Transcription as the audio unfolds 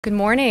Good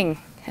morning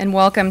and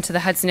welcome to the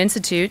Hudson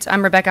Institute.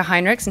 I'm Rebeccah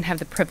Heinrichs and have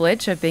the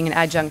privilege of being an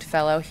adjunct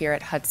fellow here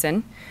at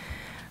Hudson.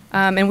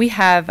 And we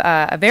have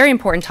a very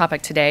important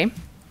topic today.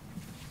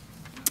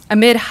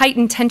 Amid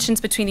heightened tensions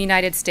between the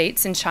United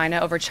States and China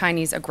over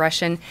Chinese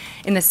aggression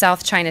in the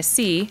South China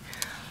Sea,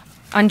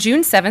 on June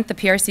 7th, the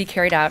PRC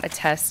carried out a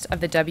test of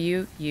the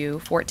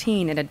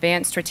WU-14, an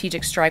advanced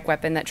strategic strike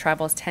weapon that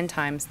travels 10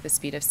 times the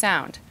speed of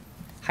sound,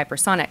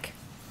 hypersonic.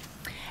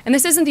 And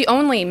this isn't the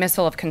only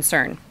missile of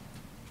concern.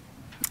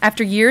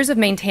 After years of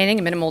maintaining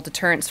a minimal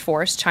deterrence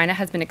force, China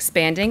has been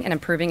expanding and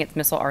improving its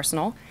missile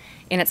arsenal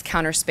and its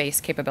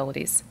counter-space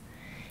capabilities.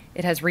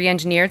 It has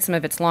re-engineered some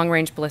of its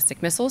long-range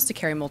ballistic missiles to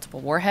carry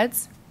multiple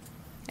warheads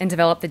and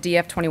developed the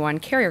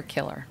DF-21 carrier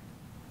killer.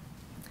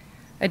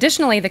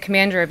 Additionally, the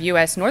commander of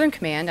U.S. Northern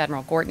Command,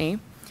 Admiral Gortney,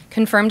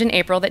 confirmed in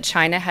April that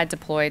China had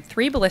deployed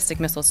 3 ballistic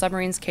missile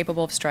submarines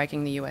capable of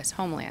striking the U.S.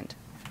 homeland.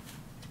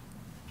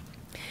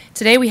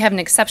 Today, we have an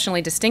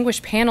exceptionally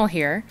distinguished panel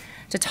here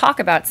to talk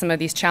about some of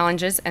these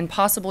challenges and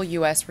possible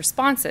U.S.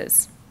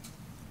 responses.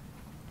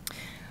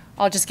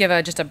 I'll just give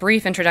a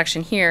brief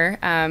introduction here.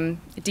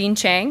 Dean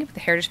Cheng, with the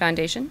Heritage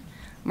Foundation,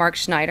 Mark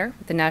Schneider,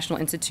 with the National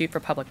Institute for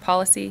Public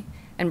Policy,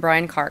 and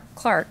Bryan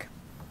Clark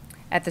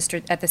at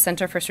the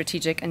Center for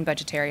Strategic and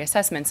Budgetary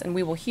Assessments. And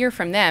we will hear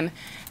from them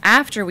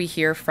after we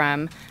hear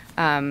from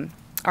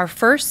our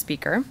first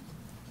speaker.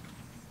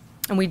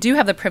 And we do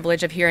have the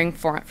privilege of hearing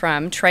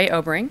from Trey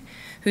Obering,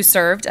 who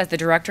served as the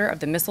director of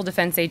the Missile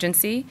Defense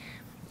Agency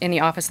in the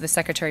Office of the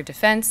Secretary of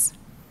Defense.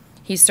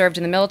 He served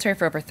in the military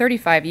for over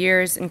 35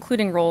 years,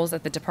 including roles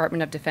at the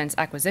Department of Defense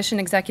Acquisition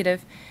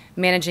Executive,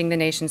 managing the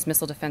nation's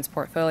missile defense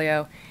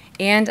portfolio,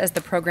 and as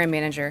the program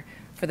manager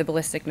for the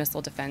Ballistic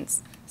Missile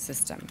Defense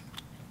System.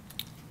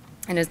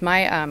 And it is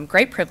my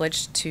great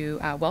privilege to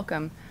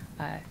welcome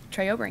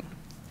Trey Obering.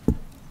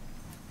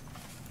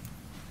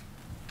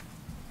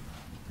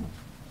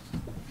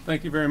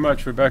 Thank you very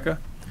much, Rebeccah.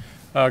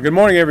 Good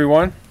morning,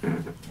 everyone.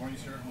 Good morning,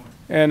 sir.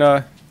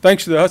 And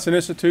thanks to the Hudson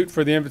Institute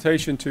for the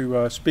invitation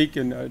to speak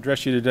and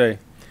address you today.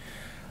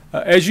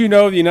 As you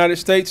know, the United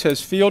States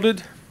has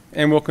fielded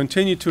and will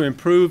continue to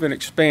improve and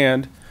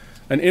expand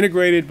an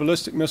integrated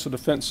ballistic missile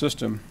defense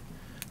system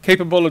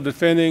capable of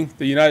defending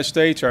the United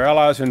States, our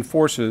allies, and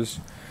forces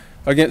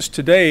against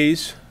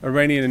today's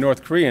Iranian and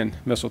North Korean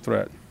missile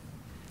threat.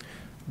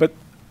 But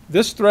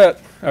this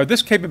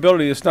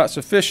capability is not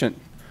sufficient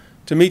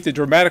to meet the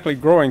dramatically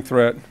growing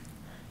threat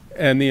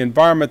and the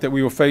environment that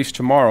we will face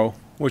tomorrow,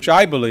 which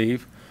I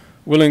believe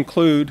will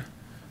include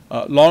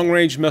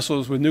long-range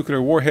missiles with nuclear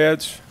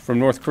warheads from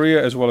North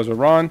Korea as well as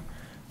Iran,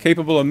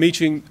 capable of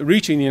reaching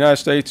the United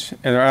States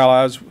and our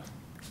allies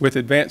with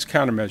advanced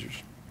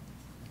countermeasures.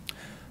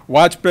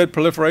 Widespread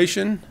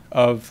proliferation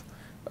of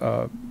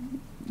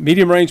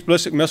medium-range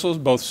ballistic missiles,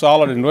 both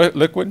solid and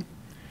liquid,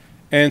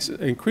 and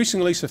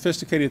increasingly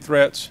sophisticated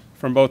threats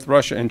from both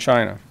Russia and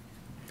China.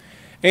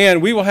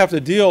 And we will have to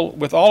deal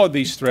with all of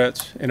these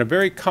threats in a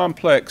very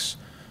complex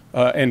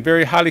and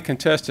very highly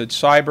contested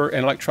cyber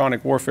and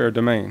electronic warfare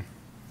domain.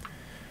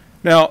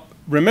 Now,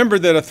 remember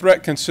that a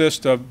threat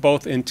consists of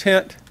both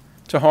intent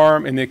to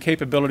harm and the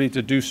capability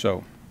to do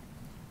so.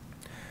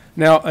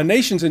 Now, a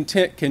nation's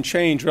intent can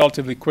change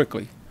relatively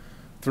quickly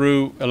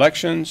through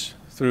elections,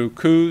 through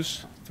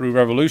coups, through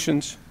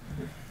revolutions,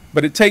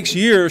 but it takes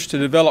years to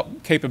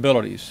develop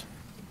capabilities.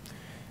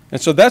 And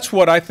so that's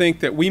what I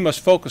think that we must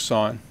focus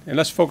on, and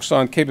let's focus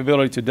on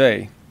capability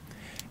today.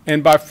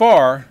 And by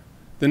far,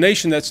 the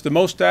nation that's the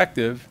most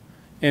active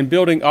in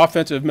building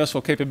offensive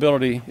missile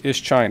capability is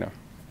China.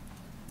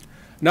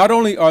 Not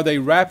only are they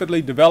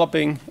rapidly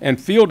developing and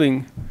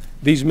fielding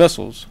these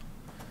missiles,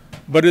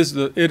 but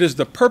it is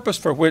the purpose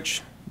for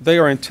which they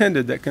are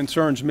intended that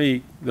concerns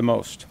me the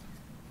most.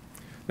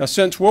 Now,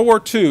 since World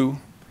War II,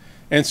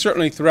 and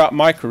certainly throughout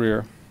my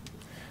career,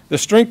 the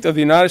strength of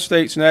the United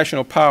States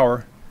national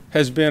power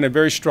has been a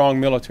very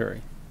strong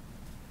military.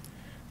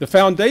 The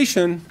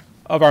foundation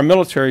of our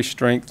military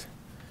strength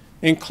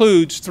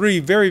includes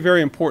 3 very,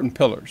 very important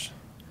pillars.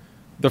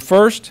 The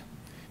first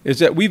is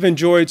that we've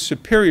enjoyed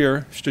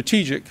superior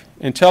strategic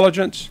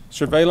intelligence,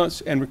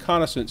 surveillance, and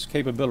reconnaissance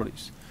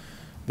capabilities.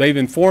 They've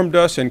informed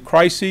us in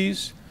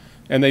crises,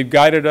 and they've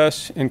guided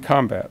us in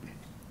combat.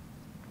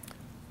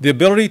 The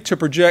ability to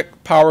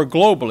project power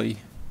globally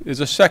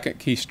is a second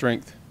key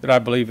strength that I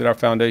believe that our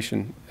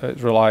foundation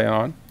is relying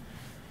on.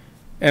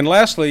 And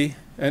lastly,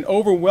 an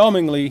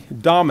overwhelmingly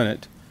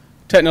dominant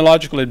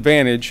technological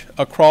advantage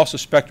across the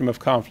spectrum of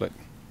conflict.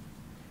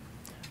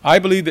 I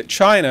believe that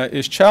China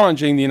is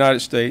challenging the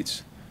United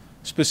States,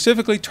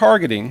 specifically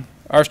targeting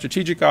our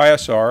strategic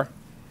ISR,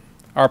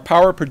 our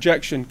power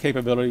projection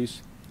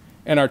capabilities,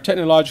 and our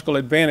technological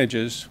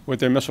advantages with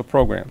their missile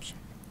programs.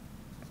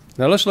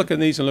 Now let's look at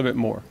these a little bit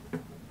more.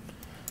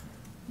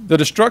 The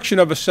destruction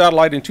of a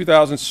satellite in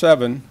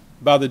 2007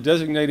 by the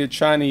designated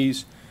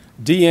Chinese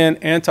DN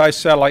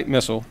anti-satellite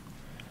missile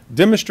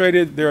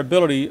demonstrated their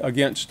ability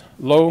against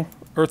low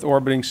Earth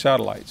orbiting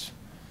satellites.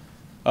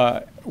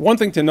 One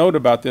thing to note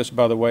about this,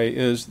 by the way,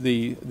 is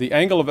the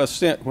angle of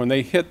ascent when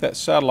they hit that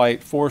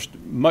satellite forced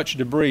much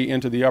debris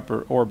into the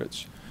upper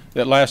orbits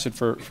that lasted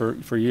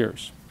for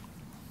years.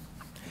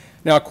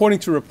 Now, according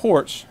to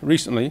reports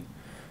recently,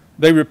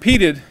 they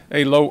repeated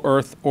a low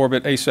Earth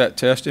orbit ASAT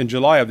test in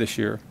July of this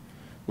year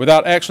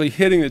without actually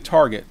hitting the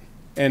target,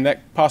 and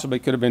that possibly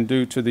could have been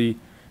due to the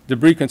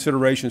debris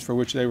considerations for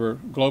which they were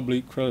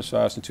globally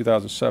criticized in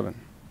 2007.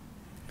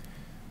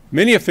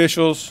 Many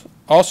officials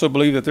also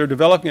believe that they're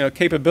developing a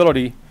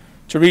capability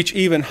to reach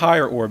even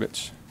higher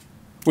orbits,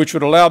 which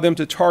would allow them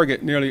to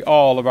target nearly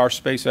all of our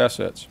space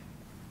assets.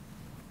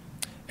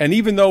 And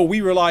even though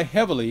we rely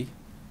heavily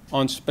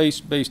on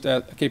space-based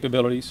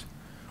capabilities,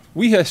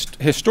 we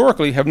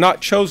historically have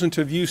not chosen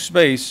to view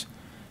space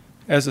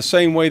as the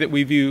same way that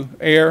we view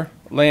air,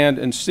 land,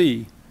 and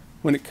sea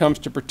when it comes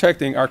to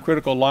protecting our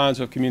critical lines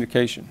of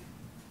communication.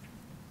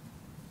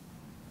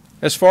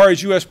 As far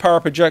as U.S. power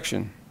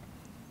projection,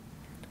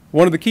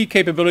 one of the key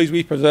capabilities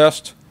we've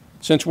possessed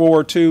since World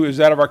War II is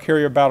that of our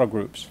carrier battle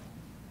groups.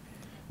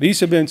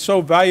 These have been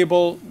so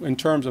valuable in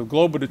terms of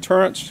global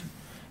deterrence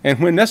and,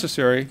 when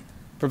necessary,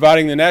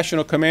 providing the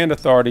National Command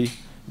Authority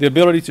the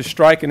ability to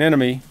strike an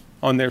enemy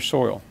on their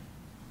soil.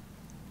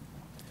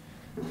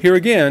 Here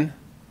again,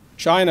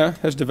 China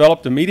has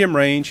developed a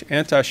medium-range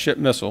anti-ship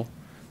missile,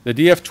 the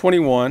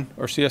DF-21,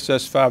 or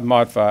CSS-5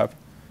 Mod 5,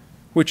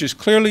 which is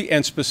clearly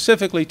and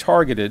specifically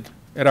targeted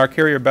at our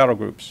carrier battle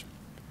groups.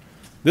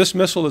 This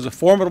missile is a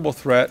formidable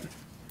threat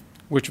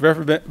which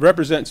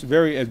represents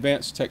very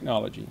advanced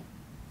technology.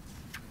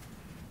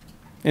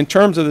 In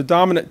terms of the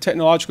dominant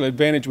technological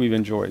advantage we've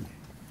enjoyed,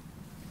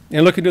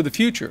 and looking to the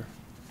future,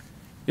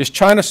 is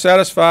China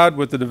satisfied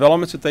with the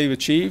developments that they've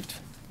achieved,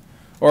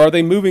 or are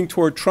they moving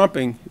toward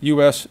trumping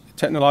U.S.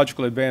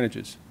 technological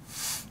advantages?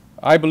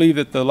 I believe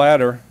that the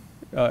latter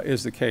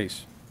is the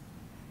case.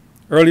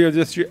 Earlier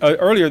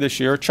this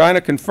year, China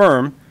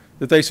confirmed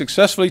that they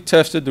successfully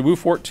tested the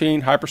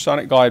Wu-14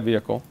 hypersonic glide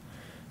vehicle,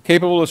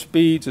 capable of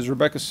speeds, as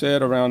Rebeccah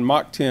said, around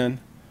Mach 10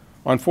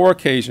 on 4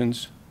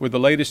 occasions, with the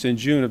latest in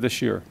June of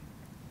this year.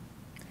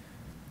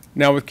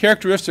 Now, with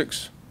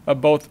characteristics of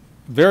both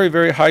very,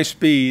 very high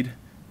speed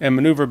and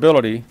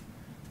maneuverability,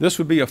 this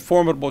would be a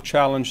formidable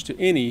challenge to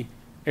any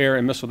air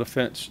and missile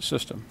defense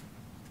system.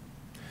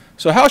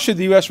 So how should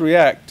the U.S.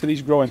 react to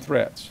these growing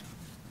threats?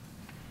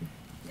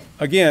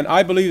 Again,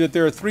 I believe that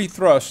there are 3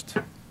 thrusts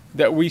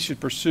that we should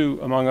pursue,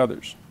 among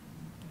others.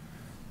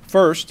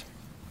 First,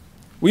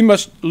 we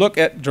must look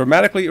at a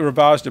dramatically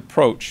revised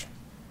approach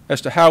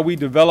as to how we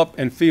develop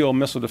and field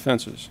missile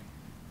defenses.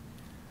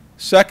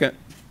 Second,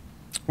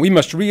 we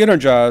must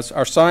re-energize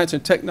our science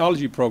and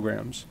technology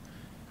programs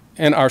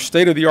and our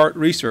state-of-the-art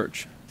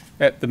research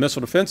at the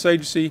Missile Defense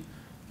Agency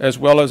as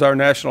well as our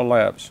national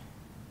labs.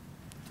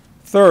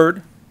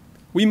 Third,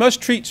 we must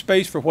treat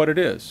space for what it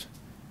is.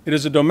 It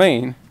is a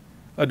domain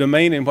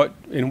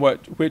in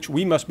which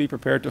we must be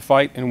prepared to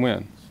fight and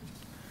win.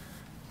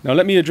 Now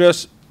let me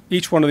address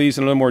each one of these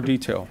in a little more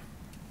detail.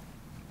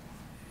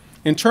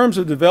 In terms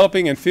of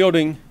developing and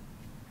fielding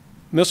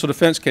missile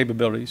defense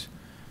capabilities,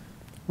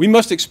 we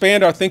must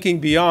expand our thinking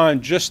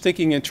beyond just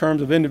thinking in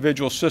terms of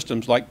individual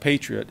systems like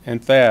Patriot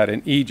and THAAD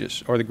and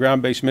Aegis or the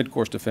ground-based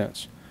mid-course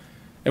defense.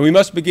 And we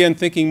must begin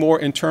thinking more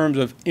in terms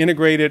of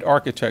integrated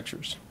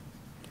architectures.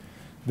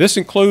 This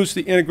includes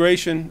the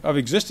integration of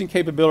existing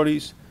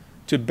capabilities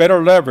to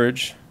better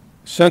leverage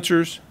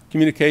sensors,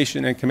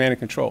 communication, and command and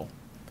control.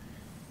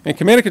 And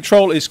command and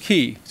control is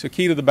key. It's a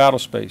key to the battle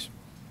space.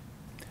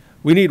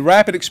 We need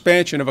rapid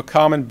expansion of a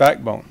common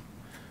backbone.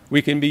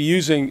 We can be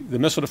using the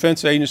Missile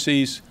Defense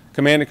Agency's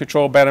command and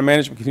control battle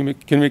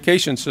management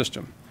communication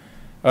system,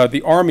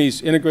 the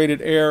Army's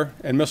integrated air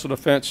and missile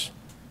defense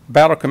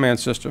battle command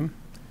system,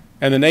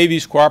 and the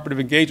Navy's cooperative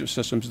engagement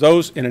systems.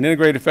 Those in an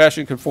integrated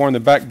fashion can form the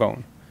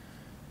backbone.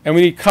 And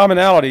we need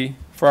commonality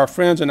for our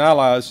friends and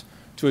allies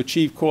to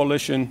achieve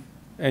coalition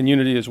and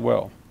unity as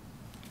well.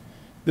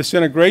 This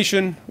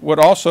integration would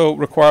also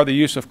require the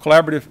use of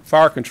collaborative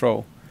fire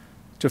control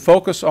to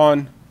focus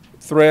on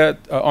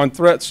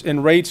threats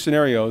in raid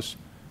scenarios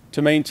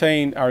to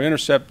maintain our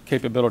intercept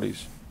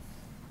capabilities.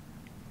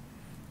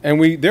 And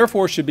we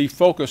therefore should be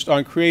focused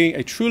on creating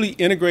a truly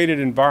integrated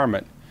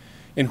environment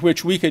in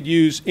which we could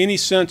use any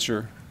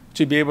sensor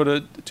to be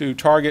able to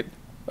target,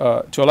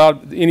 to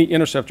allow any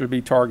interceptor to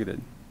be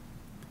targeted.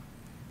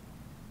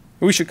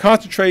 We should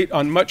concentrate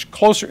on much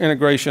closer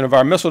integration of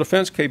our missile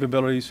defense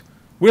capabilities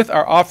with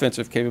our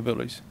offensive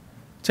capabilities,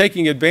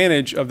 taking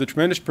advantage of the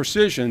tremendous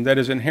precision that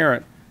is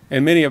inherent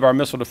in many of our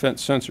missile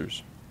defense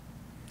sensors.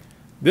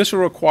 This will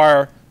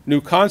require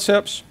new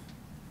concepts,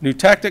 new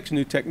tactics,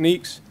 new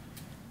techniques,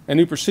 and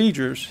new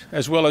procedures,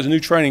 as well as new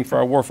training for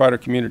our warfighter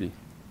community.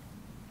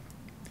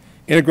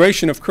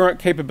 Integration of current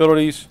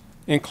capabilities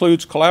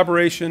includes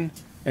collaboration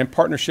and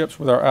partnerships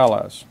with our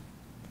allies.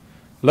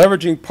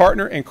 Leveraging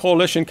partner and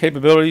coalition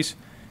capabilities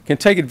can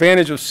take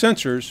advantage of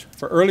sensors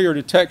for earlier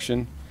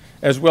detection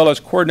as well as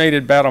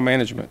coordinated battle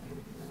management.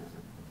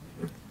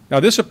 Now,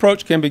 this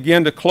approach can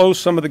begin to close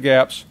some of the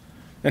gaps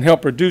and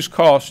help reduce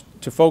costs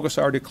to focus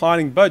our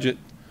declining budget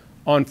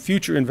on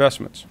future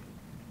investments.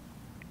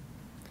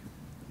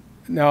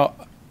 Now,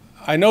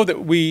 I know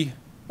that we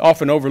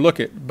often overlook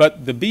it,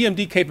 but the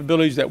BMD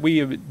capabilities that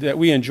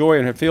we enjoy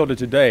and have fielded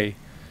today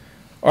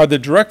are the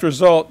direct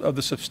result of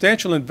the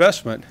substantial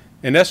investment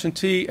in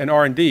S&T and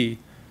R&D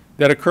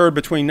that occurred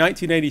between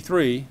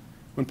 1983,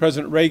 when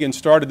President Reagan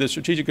started the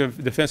Strategic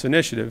Defense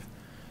Initiative,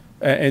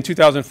 and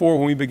 2004,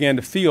 when we began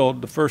to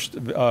field the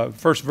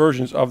first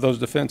versions of those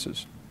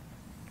defenses.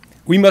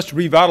 We must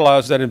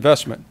revitalize that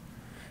investment.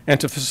 And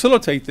to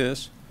facilitate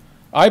this,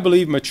 I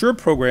believe mature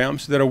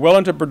programs that are well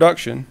into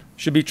production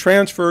should be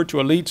transferred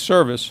to a lead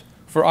service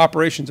for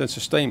operations and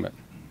sustainment.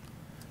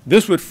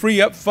 This would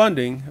free up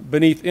funding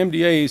beneath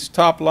MDA's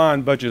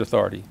top-line budget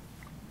authority.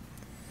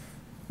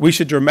 We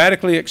should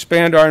dramatically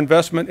expand our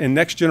investment in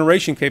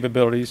next-generation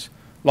capabilities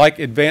like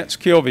advanced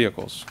kill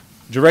vehicles,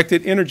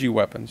 directed energy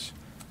weapons,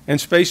 and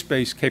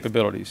space-based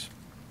capabilities.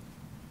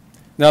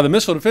 Now, the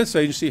Missile Defense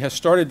Agency has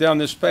started down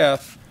this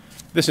path,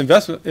 this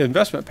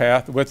investment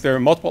path, with their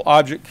multiple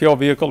object kill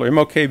vehicle, or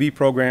MOKV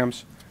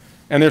programs,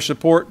 and their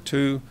support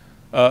to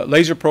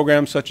laser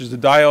programs such as the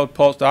diode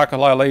pulsed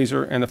alkali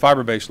laser and the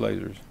fiber-based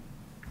lasers.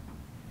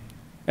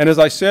 And as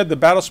I said, the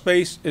battle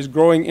space is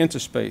growing into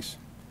space.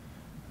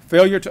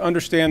 Failure to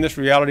understand this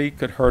reality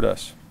could hurt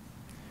us.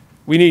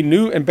 We need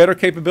new and better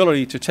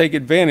capability to take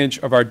advantage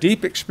of our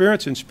deep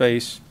experience in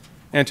space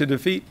and to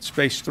defeat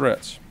space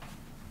threats.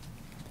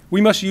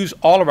 We must use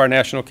all of our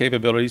national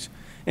capabilities,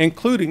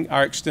 including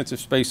our extensive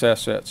space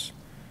assets,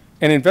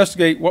 and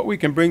investigate what we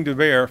can bring to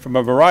bear from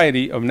a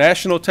variety of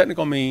national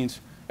technical means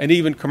and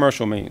even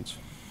commercial means.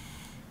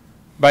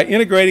 By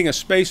integrating a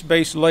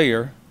space-based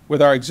layer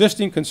with our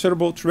existing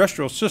considerable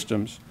terrestrial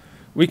systems,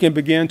 we can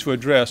begin to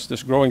address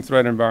this growing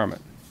threat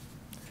environment.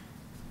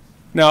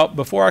 Now,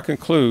 before I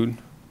conclude,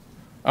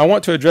 I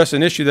want to address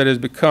an issue that has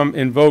become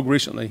in vogue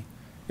recently,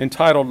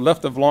 entitled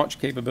left-of-launch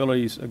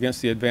capabilities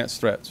against the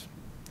advanced threats.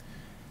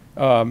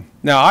 Now,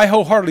 I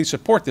wholeheartedly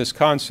support this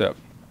concept,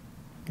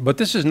 but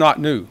this is not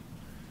new.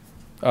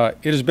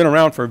 It has been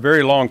around for a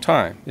very long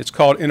time. It's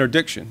called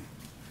interdiction,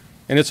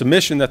 and it's a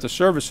mission that the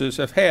services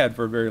have had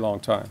for a very long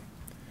time.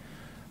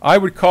 I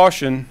would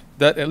caution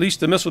that at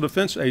least the Missile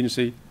Defense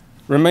Agency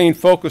remain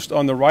focused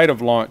on the right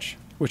of launch,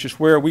 which is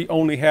where we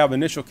only have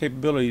initial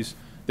capabilities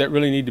that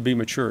really need to be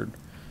matured.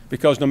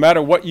 Because no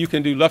matter what you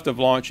can do left of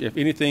launch, if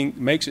anything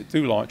makes it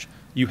through launch,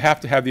 you have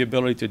to have the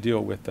ability to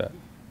deal with that.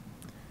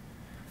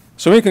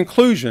 So in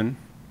conclusion,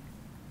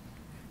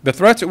 the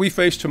threats that we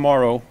face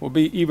tomorrow will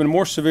be even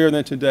more severe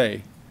than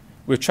today,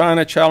 with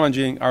China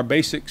challenging our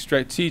basic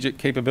strategic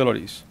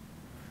capabilities.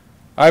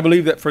 I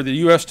believe that for the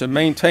U.S. to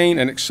maintain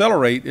and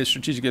accelerate its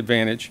strategic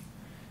advantage,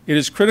 it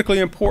is critically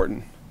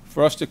important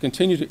for us to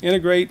continue to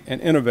integrate and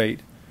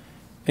innovate,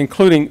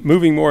 including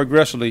moving more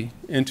aggressively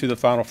into the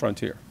final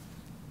frontier.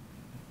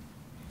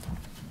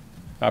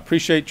 I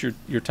appreciate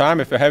your time.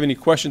 If I have any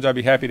questions, I'd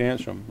be happy to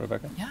answer them.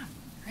 Rebecca? Yeah,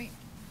 great.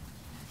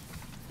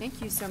 Thank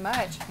you so much.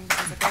 I think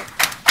this is a great...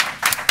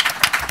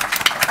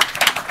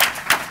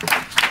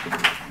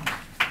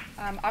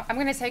 I'm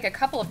going to take a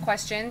couple of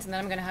questions, and then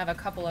I'm going to have a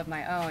couple of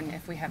my own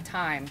if we have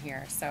time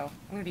here. So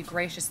I'm going to be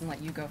gracious and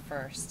let you go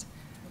first.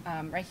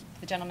 Right,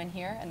 the gentleman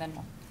here, and then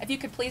if you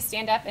could please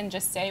stand up and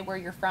just say where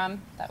you're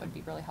from, that would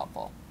be really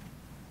helpful.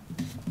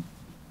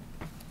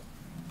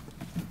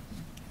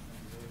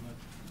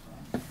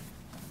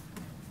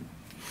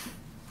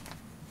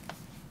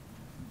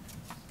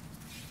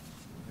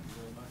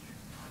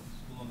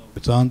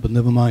 It's on, but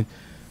never mind.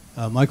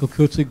 Michael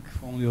Kurtzig,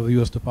 formerly of the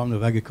U.S. Department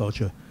of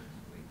Agriculture.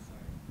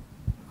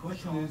 The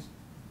question is,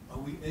 are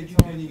we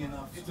educating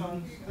enough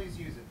students? Please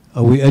use it.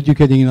 Are we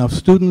educating enough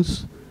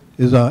students?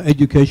 Is our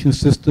education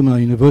system and our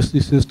university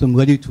system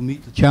ready to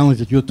meet the challenge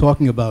that you're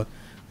talking about?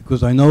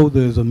 Because I know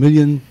there's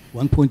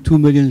 1.2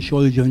 million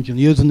shortage of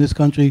engineers in this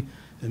country,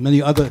 and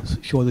many other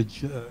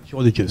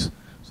shortages.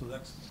 So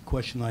that's the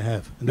question I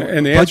have.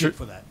 And the answer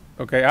for that.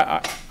 Okay,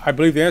 I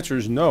believe the answer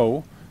is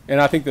no. And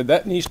I think that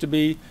that needs to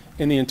be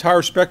in the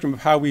entire spectrum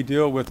of how we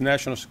deal with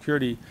national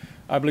security.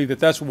 I believe that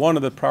that's one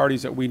of the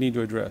priorities that we need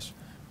to address.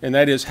 And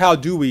that is, how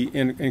do we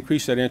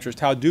increase that interest?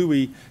 How do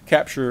we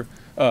capture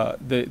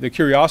the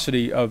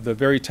curiosity of the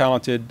very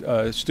talented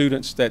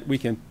students, that we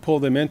can pull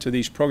them into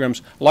these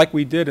programs like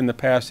we did in the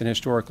past and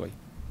historically?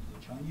 Are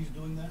the Chinese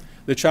doing that?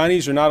 The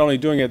Chinese are not only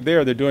doing it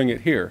there, they're doing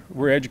it here.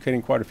 We're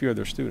educating quite a few of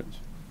their students.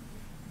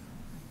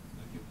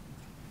 Thank you.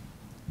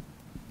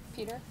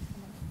 Peter?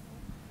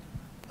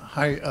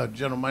 Hi,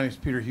 gentlemen. My name is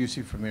Peter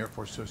Husey from the Air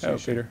Force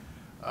Association.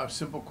 Hello, Peter.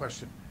 Simple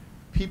question.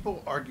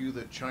 People argue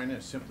that China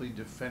is simply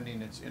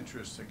defending its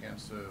interests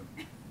against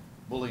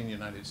bullying the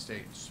United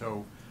States.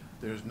 So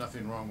there's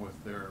nothing wrong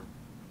with their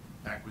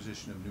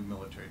acquisition of new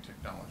military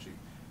technology.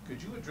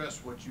 Could you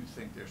address what you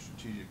think their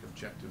strategic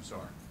objectives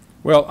are?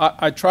 Well,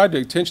 I tried to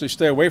intentionally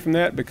stay away from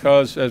that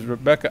because, as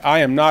Rebecca, I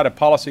am not a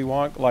policy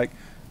wonk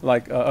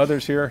like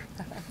others here.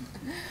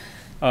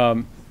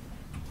 And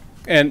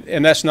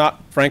that's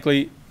not,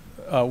 frankly,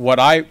 what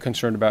I'm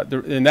concerned about.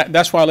 And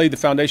that's why I laid the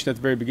foundation at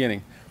the very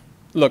beginning.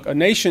 Look, a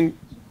nation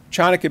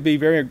China could be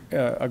very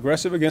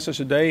aggressive against us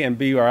today and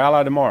be our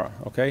ally tomorrow,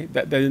 okay?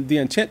 The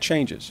intent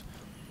changes.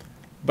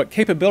 But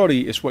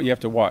capability is what you have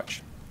to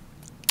watch.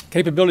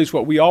 Capability is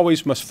what we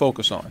always must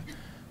focus on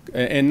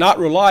and not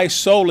rely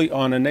solely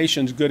on a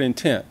nation's good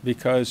intent,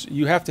 because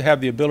you have to have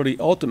the ability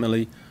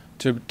ultimately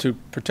to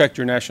protect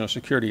your national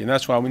security, and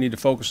that's why we need to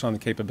focus on the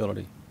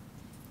capability.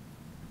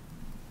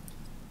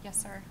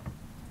 Yes, sir.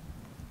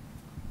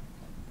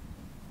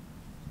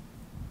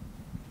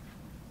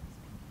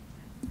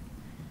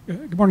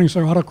 Good morning,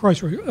 sir. Otto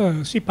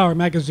Kreisler, Sea Power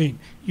Magazine.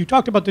 You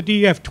talked about the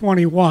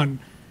DF-21.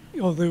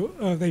 You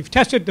know, they've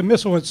tested the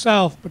missile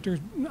itself, but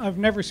I've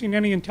never seen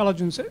any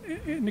intelligence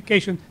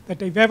indication that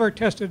they've ever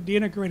tested the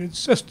integrated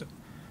system.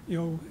 You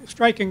know,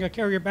 striking a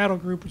carrier battle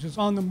group which is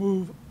on the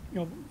move, you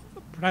know,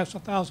 perhaps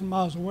 1,000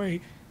 miles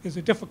away, is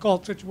a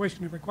difficult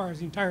situation. It requires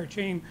the entire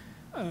chain,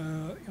 you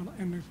know,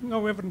 and there's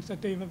no evidence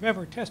that they have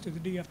ever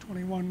tested the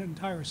DF-21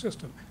 entire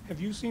system. Have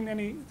you seen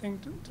anything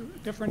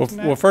different than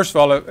that? Well, first of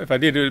all, if I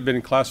did, it would have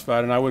been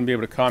classified, and I wouldn't be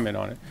able to comment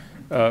on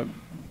it,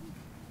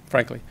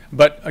 frankly.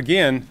 But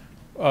again,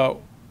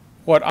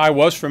 what I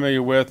was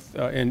familiar with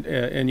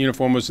in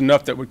uniform was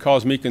enough that would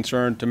cause me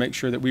concern to make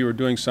sure that we were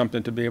doing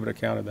something to be able to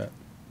counter that.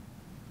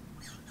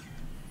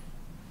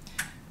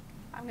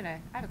 I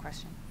have a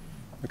question.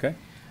 Okay.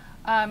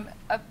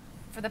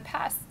 For the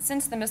past,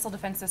 since the missile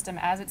defense system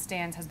as it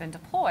stands has been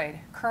deployed,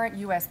 current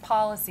U.S.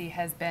 policy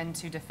has been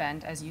to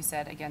defend, as you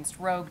said, against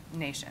rogue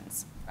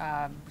nations.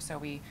 So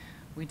we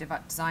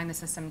designed the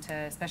system to,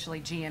 especially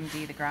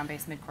GMD, the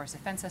ground-based mid-course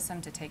defense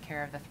system, to take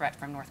care of the threat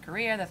from North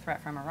Korea, the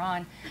threat from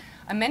Iran.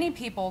 Many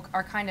people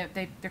are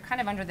they're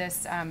kind of under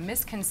this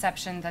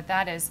misconception that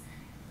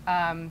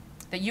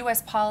that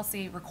U.S.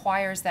 policy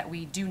requires that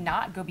we do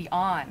not go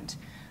beyond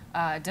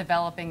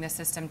developing the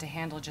system to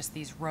handle just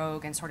these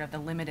rogue and sort of the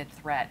limited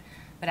threat.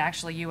 But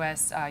actually,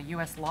 U.S.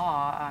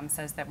 law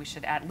says that we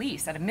should at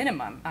least, at a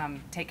minimum,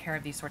 take care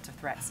of these sorts of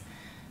threats.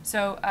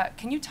 So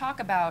can you talk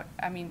about,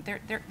 I mean,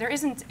 there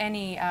isn't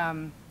any,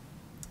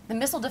 the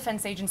Missile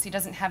Defense Agency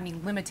doesn't have any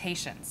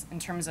limitations in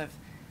terms of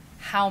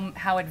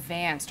how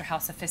advanced or how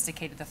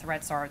sophisticated the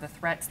threats are, the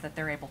threats that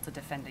they're able to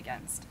defend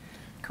against.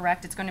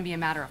 Correct? It's going to be a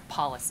matter of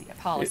policy,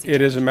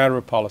 It is a matter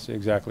of policy,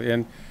 exactly.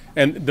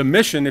 And the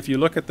mission, if you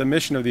look at the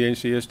mission of the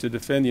agency, is to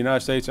defend the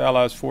United States,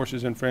 allies,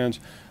 forces, and friends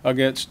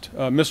against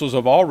missiles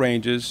of all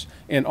ranges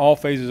in all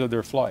phases of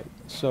their flight.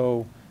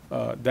 So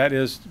that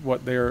is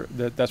what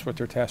that's what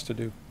they're tasked to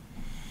do.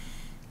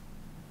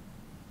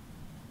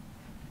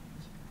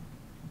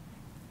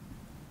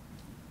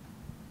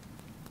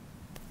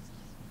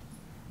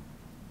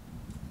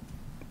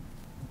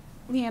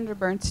 Leandra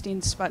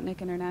Bernstein,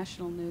 Sputnik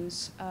International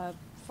News.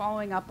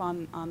 Following up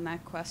on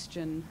that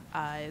question,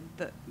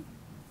 the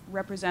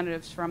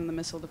representatives from the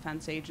Missile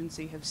Defense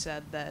Agency have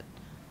said that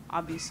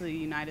obviously the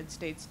United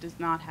States does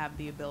not have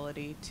the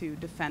ability to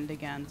defend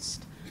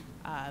against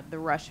the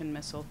Russian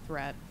missile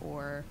threat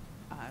or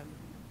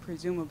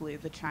presumably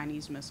the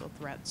Chinese missile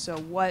threat. So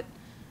what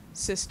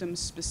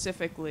systems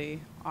specifically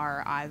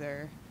are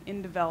either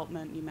in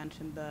development? You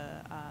mentioned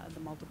the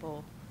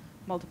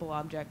multiple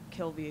object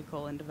kill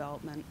vehicle in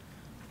development.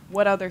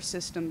 What other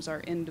systems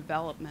are in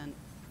development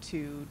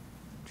to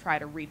try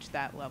to reach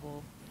that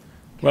level?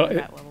 Well,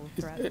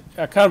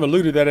 I kind of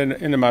alluded that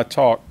into my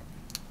talk.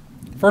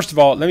 First of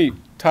all, let me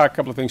tie a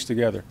couple of things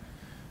together.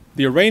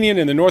 The Iranian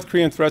and the North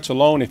Korean threats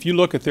alone, if you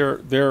look at their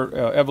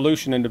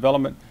evolution and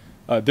development,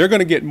 they're going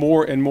to get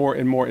more and more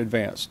and more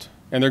advanced.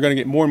 And they're going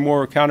to get more and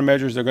more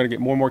countermeasures. They're going to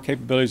get more and more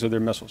capabilities of their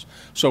missiles.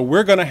 So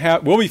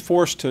we'll be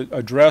forced to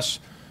address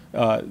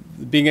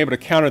being able to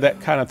counter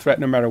that kind of threat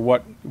no matter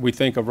what we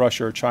think of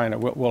Russia or China.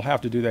 We'll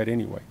have to do that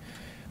anyway.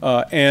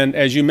 And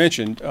as you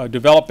mentioned,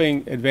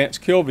 developing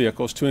advanced kill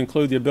vehicles to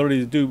include the ability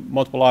to do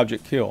multiple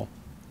object kill.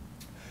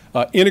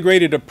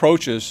 Integrated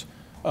approaches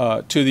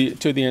to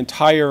the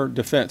entire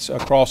defense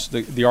across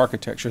the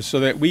architecture, so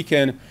that we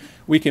can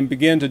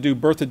begin to do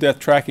birth to death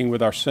tracking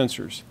with our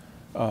sensors,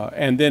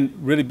 and then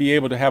really be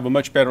able to have a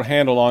much better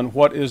handle on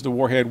what is the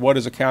warhead, what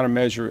is a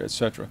countermeasure, et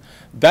cetera.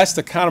 That's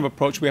the kind of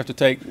approach we have to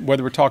take,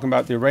 whether we're talking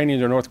about the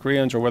Iranians or North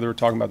Koreans, or whether we're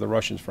talking about the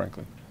Russians,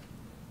 frankly.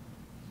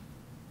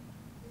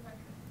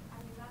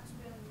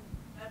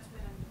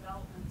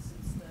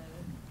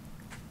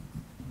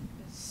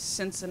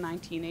 Since the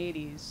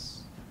 1980s.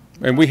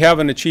 And we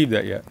haven't achieved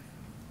that yet.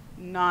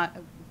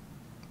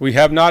 We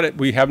have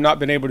not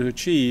been able to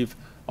achieve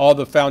all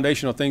the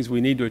foundational things we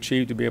need to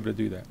achieve to be able to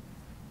do that.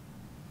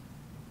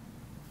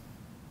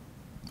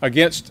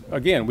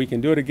 Again, we can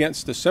do it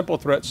against the simple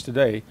threats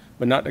today,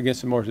 but not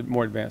against the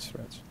more advanced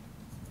threats.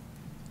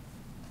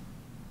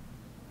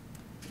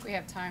 We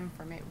have time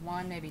for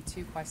one, maybe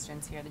two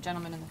questions here. The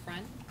gentleman in the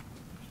front.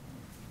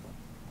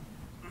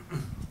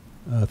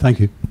 Thank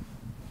you.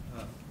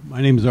 My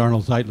name is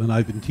Arnold Zeitlin.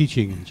 I've been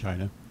teaching in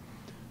China.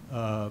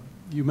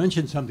 You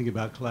mentioned something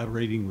about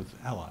collaborating with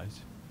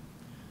allies.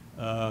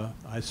 I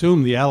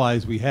assume the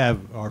allies we have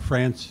are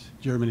France,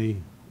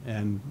 Germany,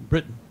 and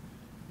Britain.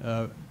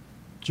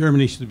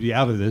 Germany should be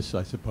out of this,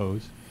 I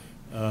suppose.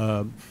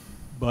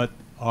 but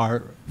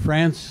are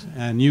France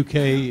and UK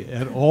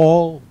at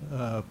all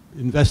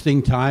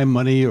investing time,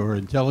 money, or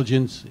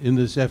intelligence in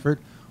this effort,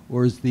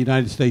 or is the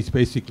United States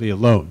basically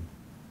alone?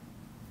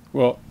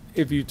 Well,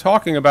 if you're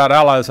talking about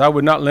allies, I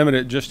would not limit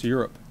it just to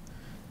Europe.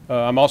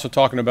 I'm also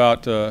talking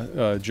about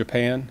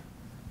Japan,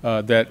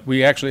 that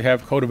we actually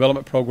have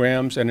co-development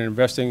programs and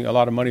investing a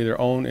lot of money of their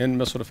own in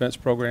missile defense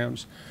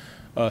programs.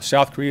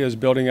 South Korea is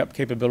building up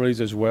capabilities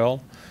as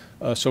well.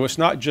 So it's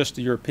not just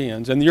the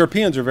Europeans. And the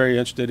Europeans are very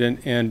interested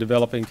in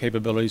developing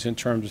capabilities in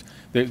terms,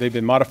 they've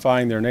been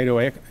modifying their NATO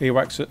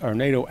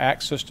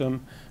ACT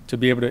system to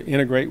be able to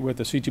integrate with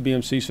the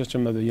C2BMC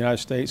system of the United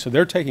States. So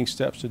they're taking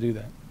steps to do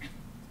that.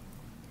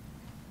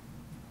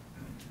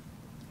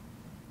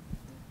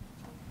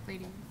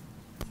 Lady,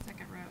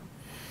 second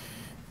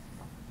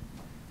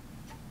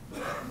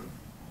row.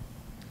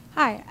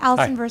 Hi,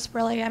 Allison Hi.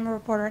 Versbrilli. I'm a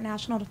reporter at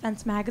National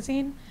Defense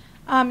Magazine.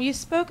 You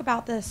spoke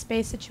about the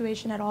space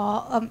situation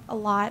a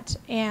lot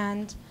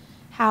and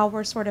how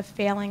we're sort of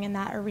failing in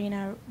that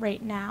arena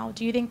right now.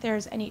 Do you think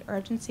there's any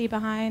urgency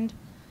behind?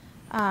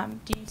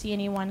 Do you see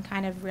anyone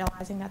kind of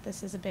realizing that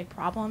this is a big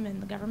problem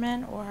in the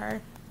government,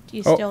 or do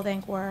you still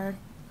think we're?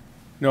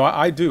 No,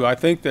 I do. I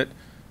think that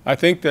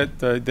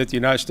the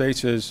United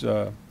States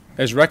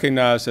has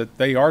recognized that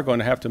they are going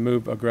to have to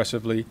move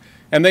aggressively,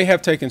 and they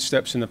have taken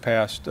steps in the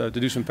past to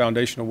do some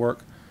foundational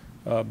work.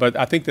 But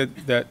I think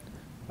that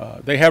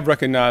they have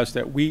recognized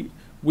that we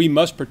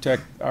must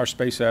protect our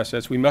space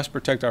assets. We must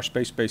protect our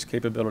space-based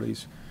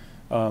capabilities.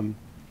 And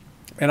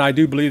I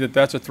do believe that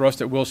that's a thrust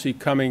that we'll see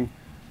coming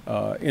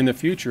in the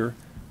future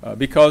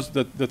because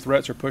the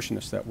threats are pushing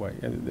us that way,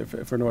 and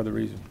for no other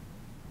reason.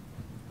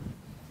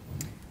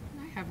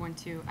 I have one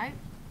too.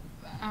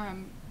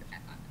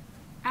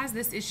 As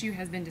this issue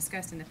has been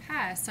discussed in the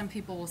past, some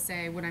people will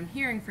say, what I'm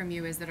hearing from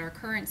you is that our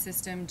current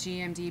system,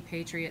 GMD,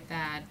 Patriot,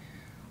 THAAD,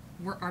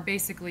 are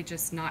basically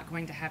just not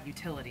going to have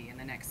utility in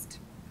the next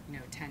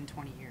 10,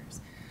 20 years.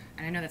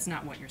 And I know that's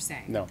not what you're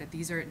saying. No. That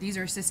these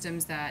are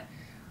systems that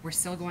we're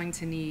still going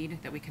to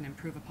need, that we can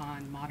improve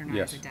upon, modernize,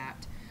 Yes.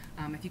 adapt.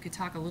 If you could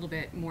talk a little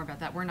bit more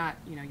about that. We're not,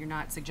 you're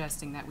not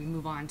suggesting that we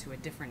move on to a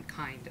different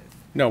kind of.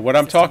 No, what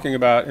I'm system. talking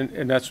about,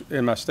 and that's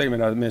in my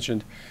statement I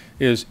mentioned,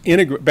 is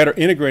better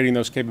integrating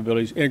those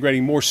capabilities,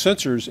 integrating more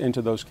sensors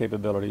into those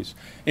capabilities,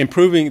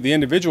 improving the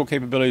individual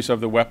capabilities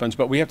of the weapons,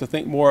 but we have to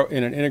think more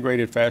in an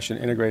integrated fashion,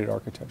 integrated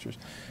architectures.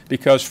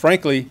 Because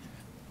frankly,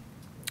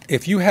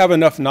 if you have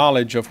enough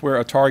knowledge of where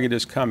a target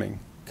is coming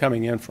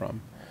in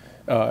from,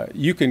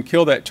 you can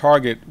kill that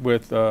target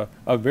with a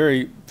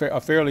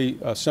fairly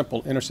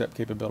simple intercept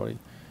capability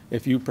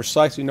if you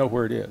precisely know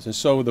where it is. And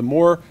so the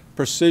more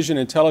precision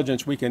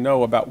intelligence we can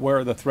know about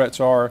where the threats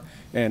are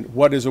and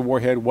what is a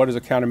warhead, what is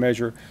a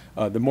countermeasure,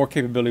 the more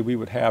capability we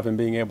would have in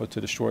being able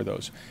to destroy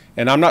those.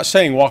 And I'm not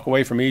saying walk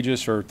away from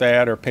Aegis or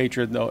THAAD or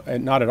Patriot, no,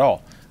 not at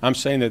all. I'm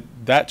saying that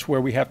that's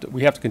where we have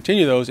to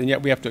continue those, and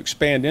yet we have to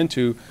expand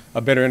into a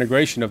better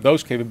integration of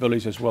those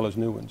capabilities as well as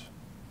new ones.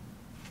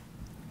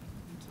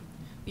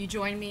 You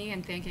join me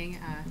in thanking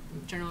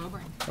General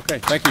Obering. Okay,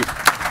 thank you.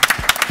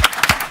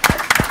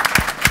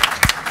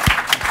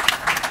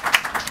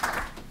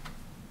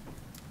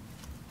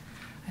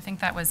 I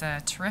think that was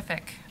a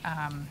terrific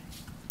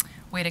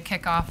way to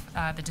kick off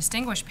the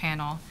distinguished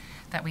panel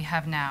that we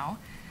have now.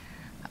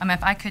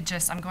 If I could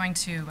just, I'm going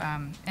to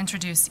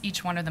introduce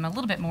each one of them a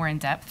little bit more in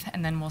depth,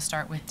 and then we'll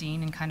start with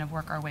Dean and kind of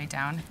work our way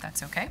down, if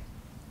that's okay.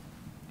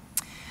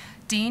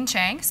 Dean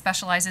Cheng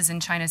specializes in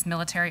China's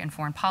military and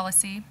foreign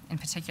policy, in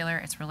particular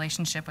its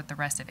relationship with the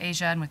rest of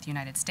Asia and with the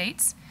United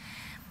States.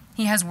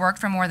 He has worked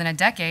for more than a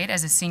decade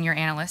as a senior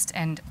analyst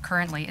and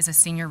currently is a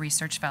senior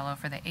research fellow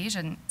for the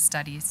Asian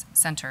Studies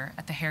Center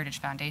at the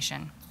Heritage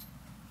Foundation.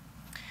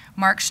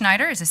 Mark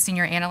Schneider is a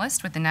senior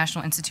analyst with the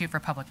National Institute for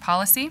Public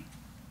Policy.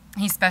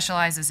 He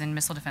specializes in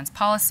missile defense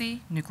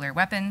policy, nuclear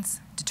weapons,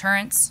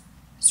 deterrence,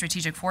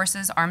 strategic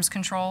forces, arms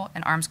control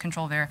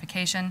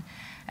verification,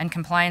 and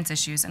compliance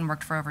issues, and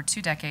worked for over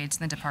 2 decades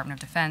in the Department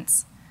of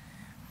Defense.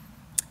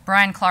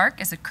 Bryan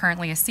Clark is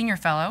currently a senior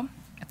fellow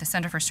at the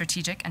Center for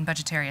Strategic and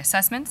Budgetary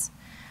Assessments,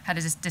 had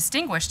a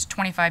distinguished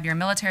 25-year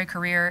military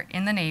career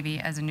in the Navy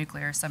as a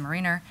nuclear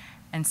submariner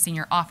and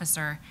senior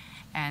officer,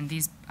 and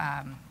these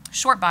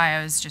short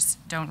bios just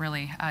don't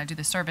really do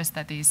the service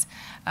that these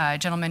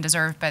gentlemen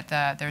deserve, but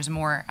there's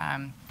more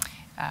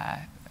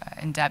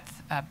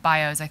in-depth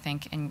bios, I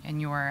think, in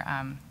your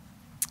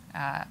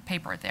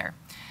paper there.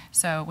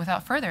 So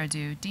without further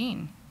ado,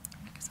 Dean.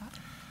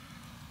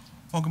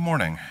 Well, good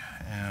morning,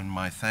 and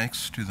my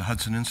thanks to the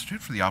Hudson Institute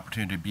for the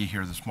opportunity to be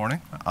here this morning,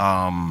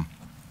 and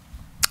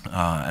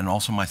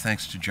also my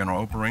thanks to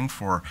General Obering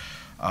for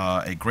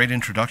a great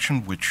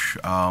introduction, which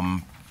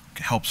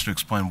helps to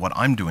explain what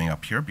I'm doing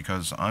up here,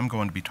 because I'm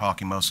going to be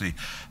talking mostly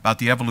about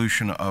the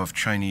evolution of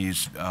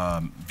Chinese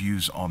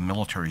views on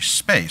military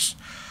space.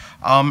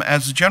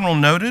 As the General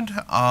noted,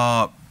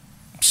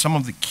 some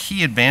of the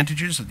key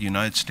advantages that the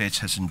United States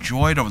has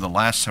enjoyed over the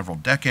last several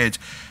decades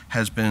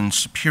has been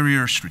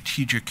superior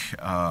strategic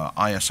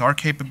ISR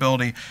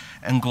capability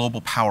and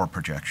global power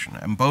projection.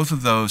 And both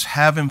of those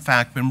have, in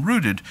fact, been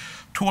rooted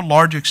to a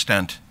large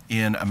extent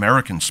in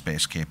American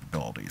space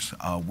capabilities.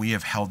 We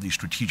have held the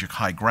strategic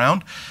high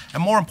ground,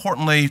 and more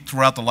importantly,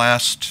 throughout the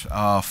last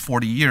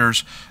 40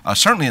 years,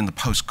 certainly in the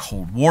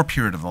post-Cold War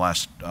period of the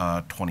last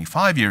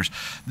 25 years,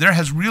 there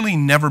has really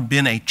never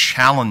been a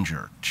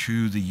challenger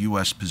to the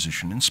U.S.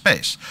 position in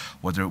space.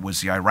 Whether it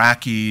was the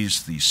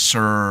Iraqis, the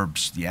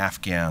Serbs, the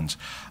Afghans,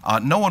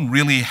 no one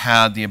really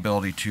had the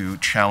ability to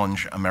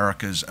challenge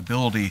America's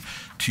ability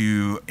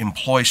to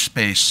employ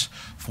space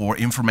for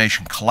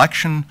information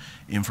collection,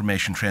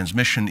 information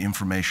transmission,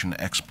 information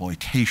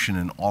exploitation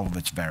in all of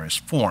its various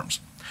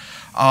forms.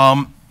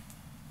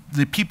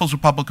 The People's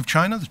Republic of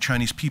China, the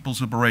Chinese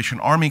People's Liberation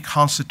Army,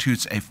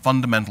 constitutes a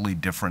fundamentally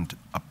different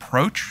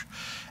approach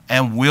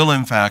and will,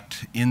 in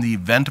fact, in the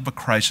event of a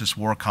crisis,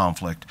 war,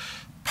 conflict,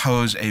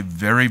 pose a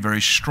very,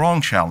 very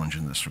strong challenge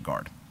in this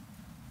regard.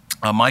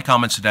 My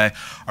comments today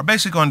are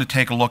basically going to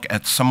take a look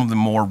at some of the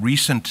more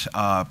recent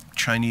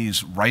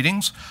Chinese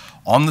writings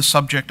on the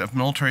subject of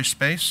military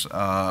space.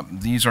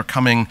 These are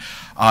coming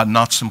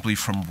not simply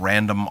from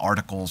random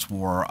articles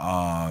or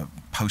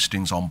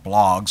postings on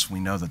blogs. We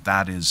know that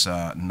that is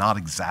not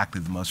exactly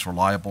the most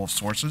reliable of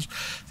sources.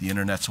 The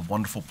internet's a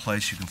wonderful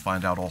place. You can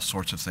find out all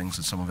sorts of things,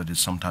 and some of it is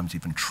sometimes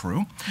even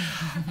true.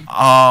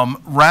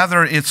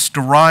 Rather, it's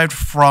derived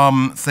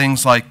from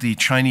things like the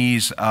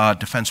Chinese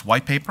Defense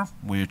White Paper,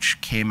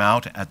 which came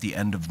out at the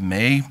end of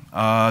May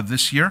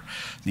this year,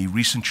 the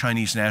recent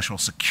Chinese National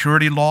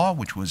Security Law,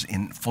 which was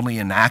fully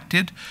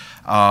enacted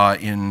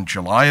in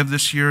July of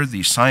this year,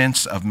 the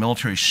Science of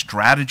Military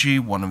Strategy,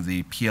 one of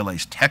the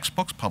PLA's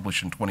textbooks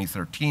published in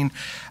 2013,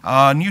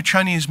 new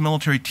Chinese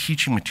military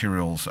teaching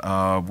materials,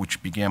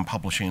 which began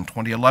publishing in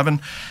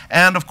 2011,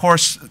 and of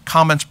course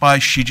comments by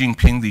Xi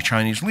Jinping, the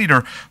Chinese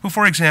leader, who,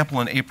 for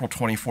example, in April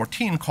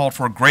 2014 called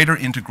for a greater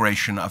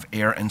integration of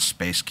air and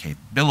space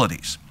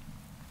capabilities.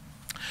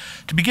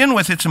 To begin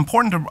with, it's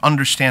important to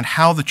understand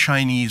how the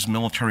Chinese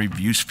military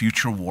views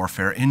future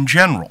warfare in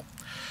general.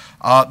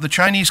 The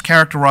Chinese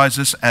characterize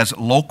this as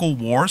local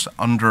wars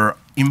under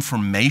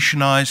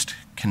informationized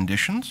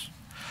conditions.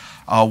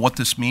 What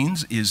this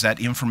means is that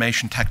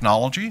information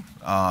technology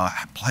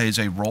plays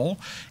a role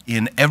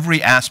in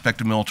every aspect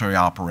of military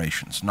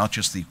operations, not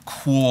just the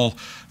cool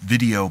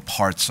video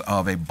parts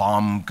of a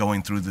bomb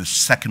going through the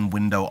second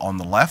window on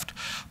the left,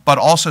 but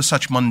also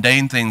such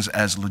mundane things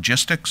as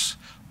logistics,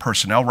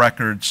 personnel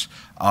records,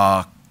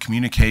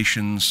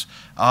 communications,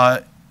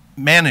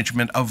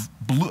 management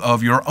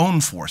of your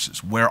own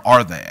forces. Where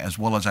are they? As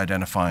well as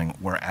identifying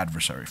where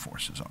adversary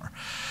forces are.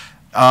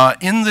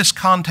 In this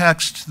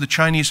context, the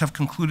Chinese have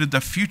concluded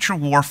that future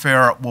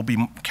warfare will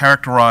be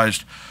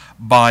characterized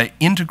by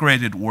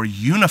integrated or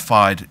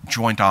unified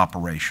joint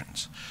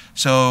operations.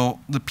 So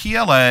the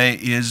PLA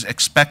is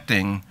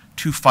expecting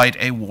to fight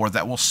a war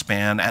that will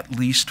span at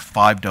least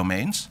 5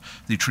 domains: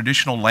 the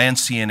traditional land,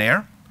 sea, and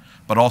air,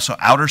 but also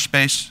outer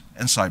space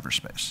and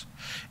cyberspace.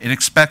 It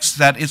expects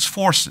that its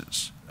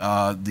forces,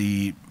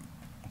 the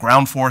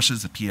ground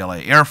forces, the PLA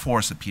Air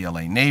Force, the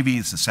PLA Navy,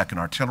 the 2nd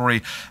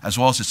Artillery, as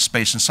well as its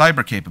space and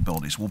cyber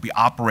capabilities, will be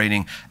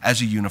operating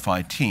as a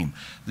unified team.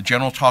 The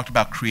general talked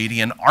about creating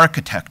an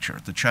architecture.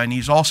 The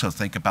Chinese also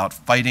think about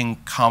fighting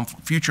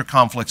future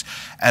conflicts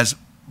as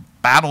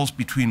battles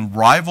between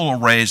rival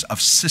arrays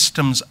of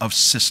systems of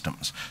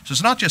systems. So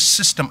it's not just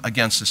system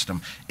against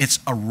system, it's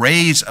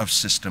arrays of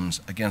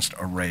systems against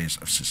arrays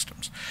of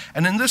systems.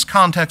 And in this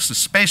context, the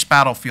space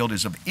battlefield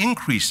is of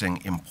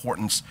increasing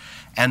importance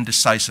and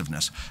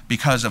decisiveness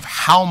because of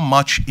how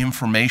much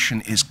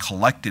information is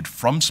collected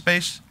from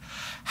space,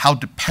 how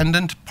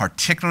dependent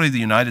particularly the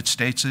United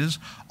States is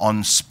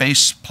on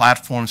space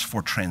platforms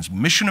for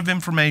transmission of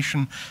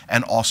information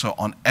and also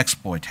on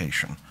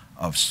exploitation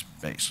of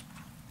space.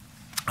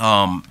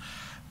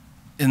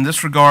 In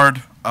this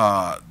regard,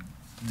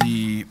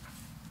 the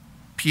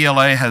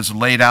PLA has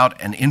laid out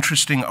an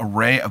interesting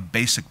array of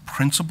basic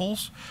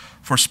principles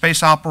for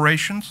space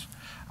operations.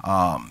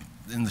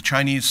 In the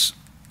Chinese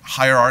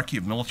hierarchy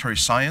of military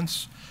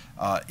science,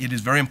 it is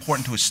very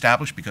important to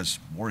establish, because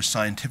war is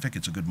scientific,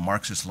 it's a good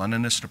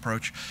Marxist-Leninist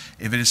approach.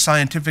 If it is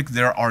scientific,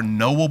 there are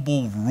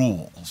knowable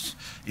rules.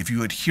 If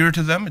you adhere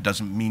to them, it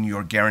doesn't mean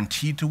you're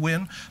guaranteed to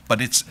win,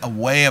 but it's a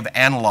way of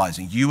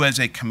analyzing. You as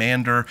a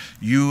commander,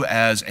 you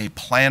as a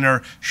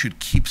planner should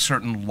keep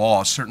certain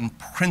laws, certain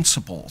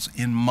principles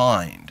in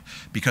mind,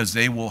 because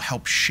they will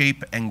help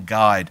shape and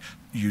guide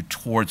you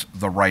towards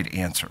the right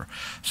answer.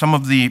 Some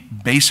of the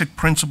basic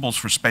principles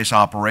for space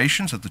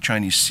operations that the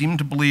Chinese seem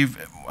to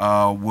believe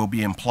will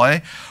be in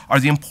play are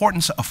the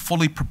importance of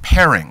fully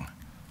preparing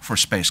for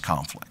space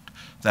conflict.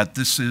 That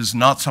this is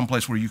not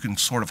someplace where you can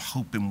sort of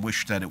hope and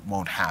wish that it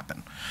won't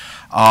happen.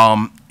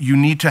 You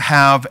need to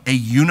have a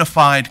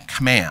unified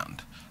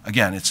command.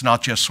 Again, it's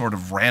not just sort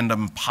of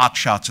random pot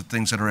shots at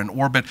things that are in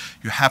orbit.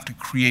 You have to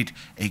create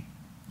a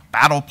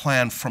battle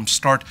plan from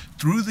start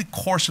through the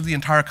course of the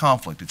entire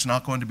conflict. It's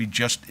not going to be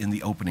just in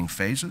the opening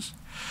phases.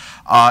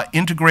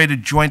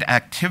 Integrated joint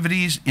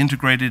activities,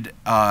 integrated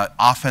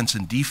offense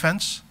and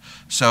defense.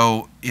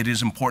 So it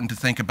is important to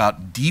think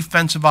about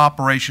defensive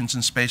operations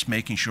in space,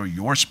 making sure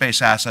your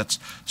space assets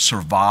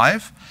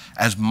survive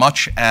as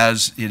much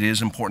as it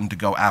is important to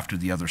go after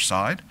the other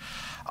side.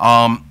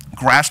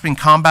 Grasping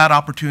combat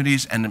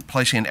opportunities and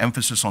placing an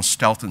emphasis on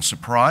stealth and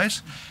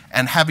surprise,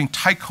 and having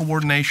tight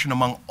coordination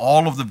among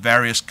all of the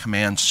various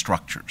command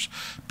structures,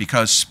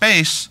 because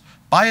space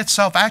by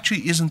itself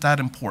actually isn't that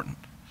important.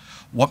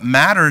 What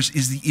matters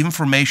is the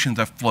information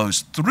that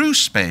flows through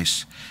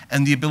space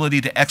and the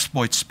ability to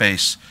exploit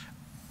space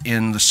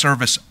in the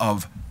service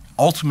of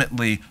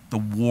ultimately the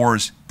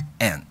war's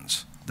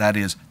ends, that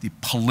is, the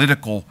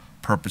political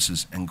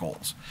purposes and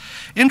goals.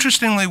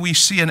 Interestingly, we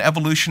see an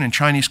evolution in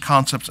Chinese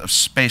concepts of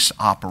space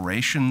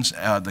operations,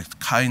 the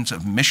kinds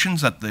of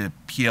missions that the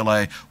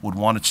PLA would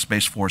want its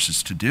space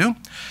forces to do.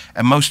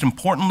 And most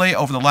importantly,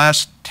 over the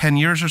last 10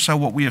 years or so,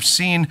 what we have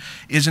seen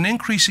is an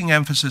increasing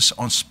emphasis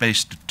on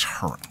space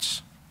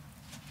deterrence.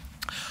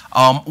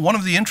 One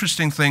of the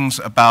interesting things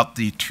about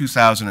the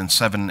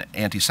 2007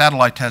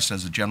 anti-satellite test,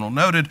 as the general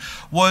noted,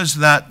 was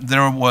that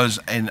there was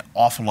an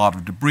awful lot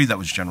of debris that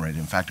was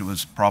generated. In fact, it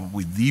was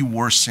probably the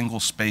worst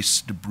single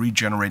space debris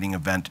generating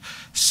event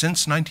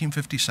since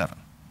 1957.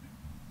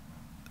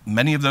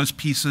 Many of those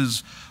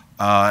pieces,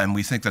 and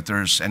we think that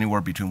there's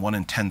anywhere between 1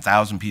 and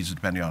 10,000 pieces,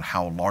 depending on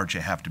how large they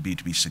have to be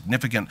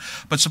significant.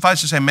 But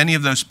suffice to say, many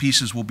of those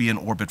pieces will be in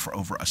orbit for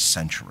over a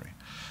century.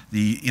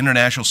 The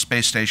International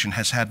Space Station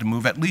has had to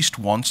move at least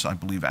once, I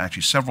believe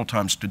actually several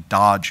times, to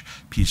dodge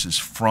pieces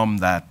from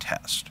that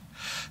test.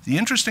 The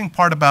interesting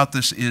part about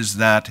this is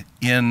that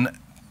in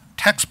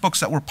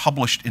textbooks that were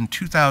published in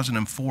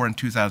 2004 and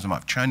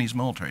 2005, Chinese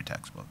military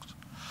textbooks,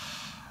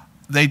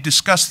 they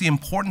discuss the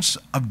importance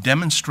of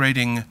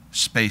demonstrating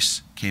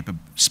space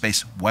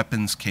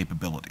weapons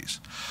capabilities.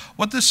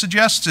 What this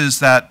suggests is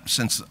that,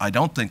 since I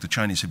don't think the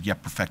Chinese have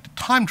yet perfected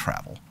time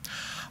travel,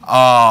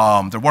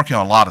 they're working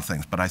on a lot of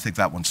things, but I think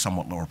that one's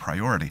somewhat lower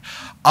priority.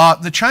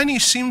 The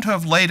Chinese seem to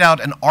have laid out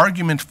an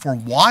argument for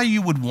why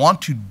you would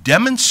want to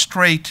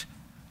demonstrate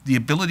the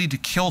ability to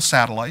kill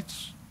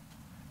satellites,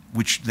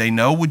 which they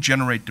know would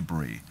generate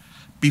debris,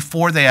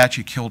 before they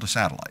actually killed a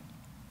satellite.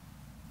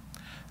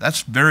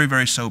 That's very,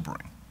 very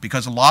sobering,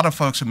 because a lot of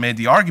folks have made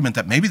the argument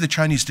that maybe the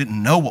Chinese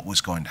didn't know what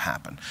was going to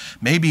happen.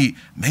 Maybe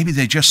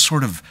they just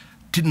sort of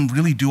didn't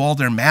really do all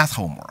their math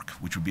homework,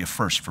 which would be a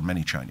first for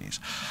many Chinese.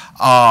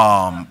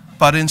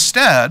 But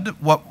instead,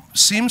 what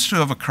seems to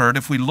have occurred,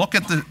 if we look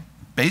at the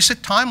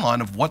basic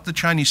timeline of what the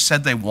Chinese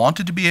said they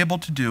wanted to be able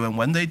to do and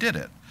when they did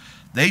it,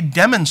 they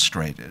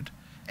demonstrated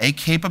a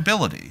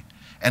capability,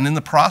 and in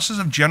the process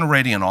of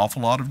generating an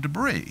awful lot of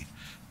debris,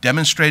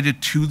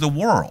 demonstrated to the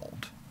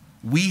world,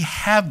 we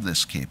have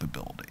this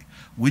capability,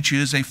 which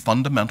is a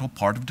fundamental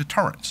part of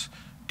deterrence.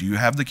 Do you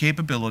have the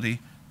capability?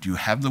 Do you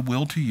have the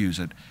will to use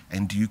it?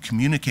 And do you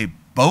communicate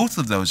both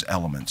of those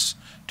elements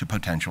to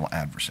potential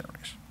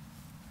adversaries?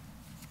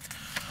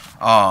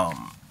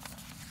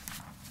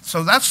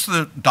 So that's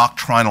the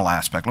doctrinal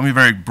aspect. Let me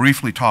very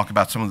briefly talk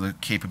about some of the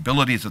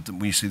capabilities that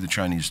we see the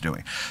Chinese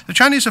doing. The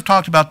Chinese have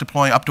talked about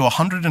deploying up to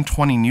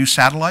 120 new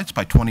satellites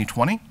by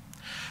 2020.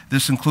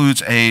 This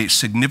includes a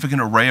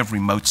significant array of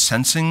remote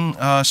sensing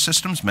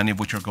systems, many of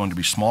which are going to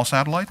be small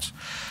satellites,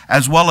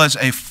 as well as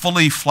a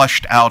fully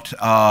fleshed out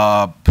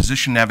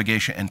position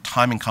navigation and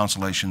timing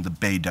constellation, the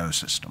Beidou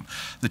system.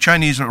 The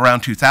Chinese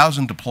around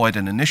 2000 deployed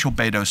an initial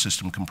Beidou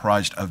system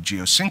comprised of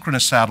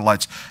geosynchronous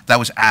satellites that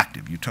was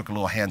active. You took a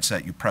little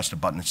handset, you pressed a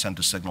button and sent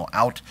a signal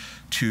out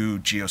to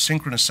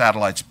geosynchronous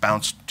satellites,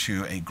 bounced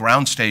to a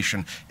ground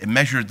station. It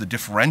measured the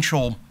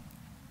differential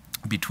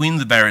between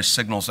the various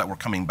signals that were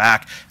coming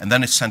back, and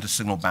then it sent a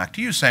signal back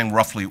to you saying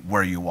roughly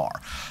where you are.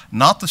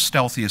 Not the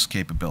stealthiest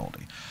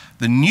capability.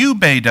 The new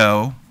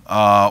Beidou,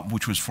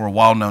 which was for a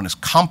while known as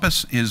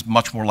Compass, is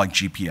much more like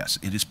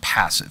GPS. It is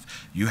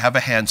passive. You have a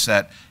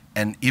handset,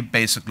 and it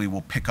basically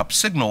will pick up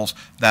signals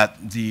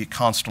that the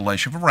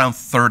constellation of around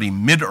 30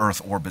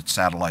 mid-Earth orbit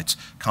satellites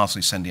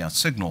constantly sending out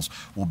signals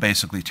will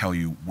basically tell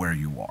you where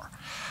you are.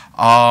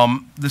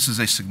 This is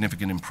a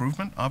significant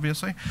improvement,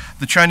 obviously.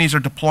 The Chinese are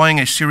deploying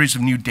a series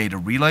of new data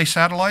relay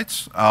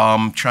satellites.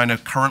 China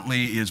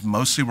currently is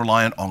mostly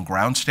reliant on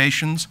ground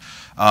stations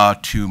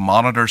to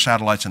monitor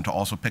satellites and to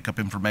also pick up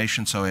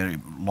information, so a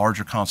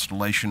larger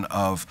constellation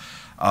of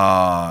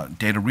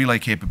data relay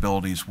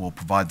capabilities will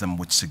provide them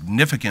with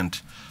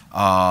significantly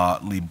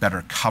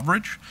better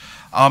coverage.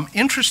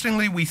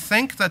 Interestingly, we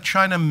think that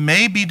China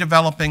may be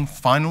developing,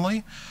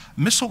 finally,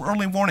 missile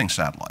early warning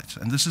satellites,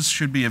 and this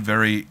should be a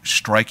very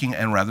striking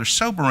and rather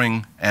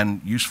sobering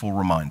and useful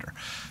reminder.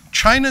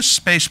 China's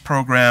space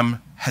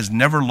program has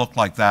never looked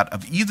like that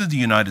of either the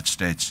United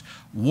States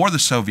or the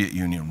Soviet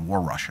Union or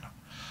Russia.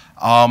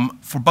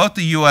 For both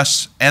the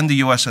US and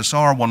the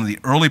USSR, one of the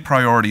early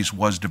priorities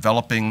was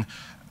developing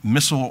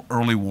missile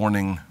early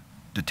warning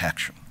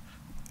detection.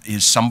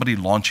 Is somebody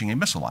launching a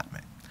missile at me?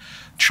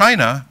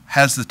 China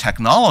has the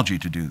technology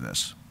to do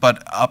this,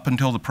 but up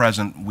until the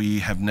present, we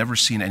have never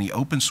seen any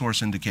open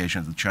source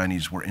indication that the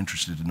Chinese were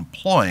interested in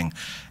employing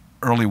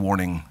early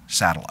warning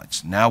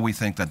satellites. Now we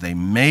think that they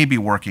may be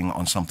working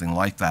on something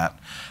like that.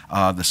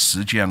 The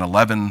Shijian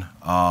 11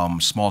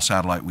 small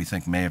satellite, we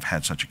think, may have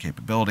had such a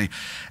capability.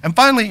 And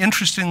finally,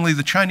 interestingly,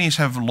 the Chinese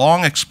have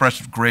long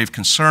expressed grave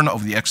concern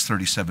over the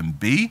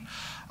X-37B,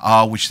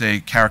 which they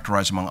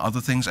characterize, among other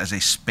things, as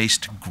a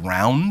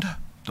space-to-ground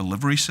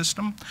delivery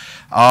system.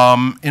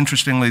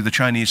 Interestingly, the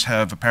Chinese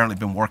have apparently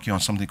been working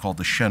on something called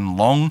the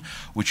Shenlong,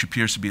 which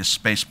appears to be a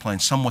space plane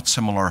somewhat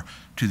similar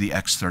to the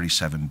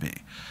X-37B.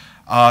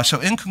 So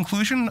in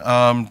conclusion,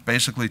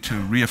 basically to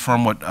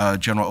reaffirm what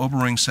General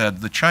Obering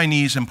said, the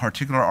Chinese in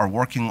particular are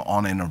working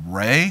on an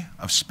array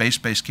of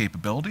space-based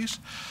capabilities.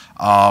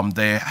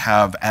 They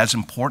have, as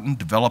important,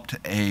 developed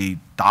a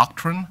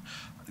doctrine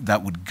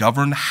that would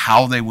govern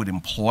how they would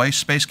employ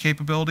space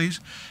capabilities.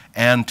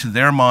 And to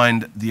their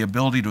mind, the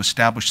ability to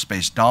establish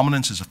space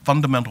dominance is a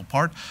fundamental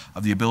part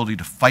of the ability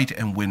to fight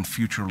and win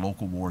future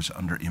local wars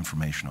under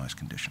informationized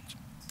conditions.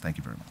 Thank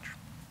you very much.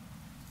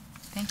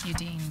 Thank you,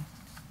 Dean.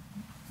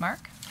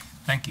 Mark?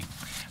 Thank you.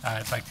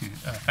 I'd like to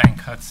thank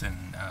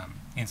Hudson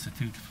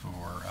Institute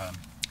for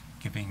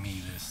giving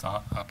me this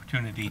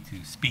opportunity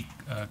to speak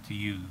to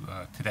you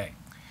today.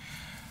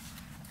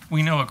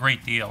 We know a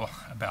great deal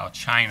about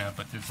China,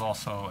 but there's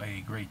also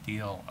a great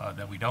deal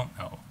that we don't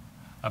know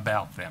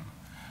about them.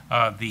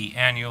 The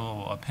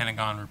annual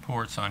Pentagon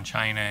reports on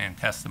China and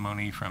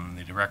testimony from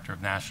the Director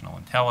of National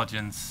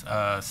Intelligence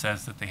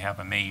says that they have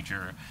a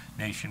major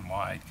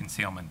nationwide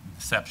concealment and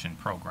deception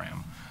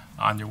program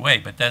underway,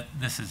 but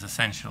this is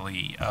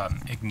essentially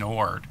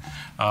ignored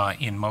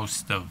in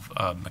most of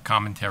the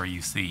commentary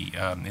you see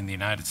in the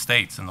United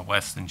States and the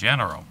West in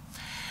general.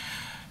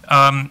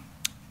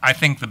 I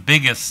think the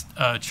biggest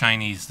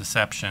Chinese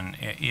deception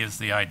is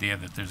the idea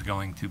that there's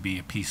going to be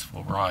a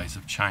peaceful rise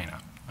of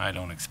China. I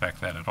don't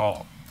expect that at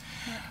all.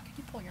 Could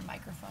you pull your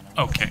microphone a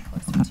little bit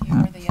closer to you,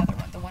 or the other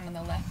one, the one on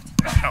the left?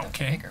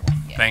 Okay. The bigger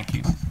one. Yeah. Thank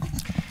you.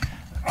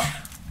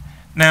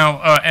 Now,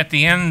 at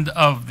the end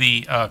of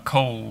the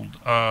Cold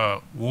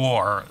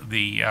War,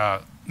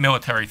 the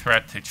military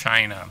threat to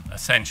China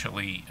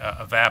essentially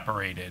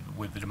evaporated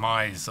with the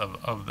demise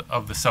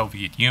of the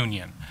Soviet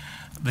Union.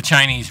 The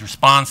Chinese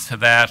response to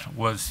that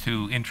was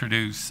to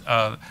introduce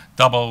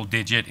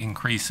double-digit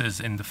increases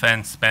in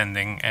defense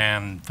spending,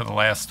 and for the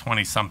last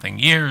 20-something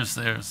years,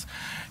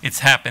 it's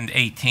happened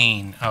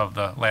 18 of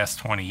the last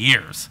 20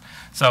 years.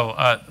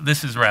 So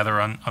this is rather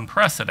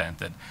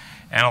unprecedented.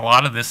 And a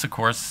lot of this, of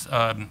course,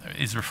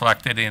 is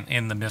reflected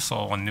in the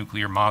missile and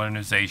nuclear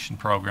modernization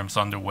programs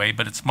underway,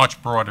 but it's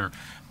much broader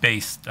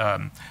based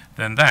than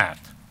that.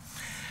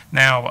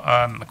 Now,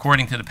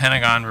 according to the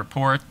Pentagon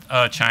report,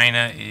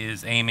 China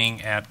is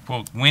aiming at,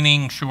 quote,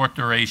 winning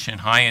short-duration,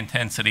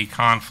 high-intensity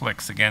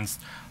conflicts against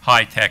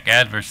high-tech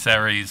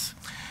adversaries,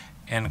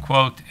 end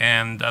quote,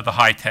 and the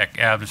high-tech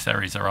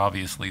adversaries are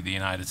obviously the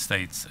United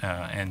States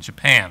and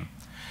Japan.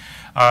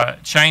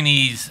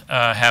 Chinese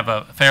have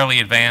a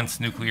fairly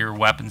advanced nuclear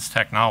weapons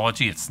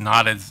technology. It's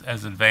not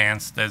as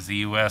advanced as the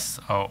U.S.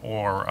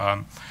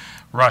 or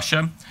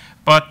Russia,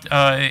 but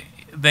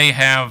they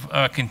have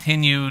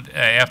continued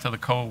after the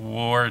Cold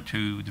War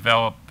to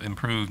develop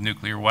improved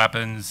nuclear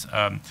weapons.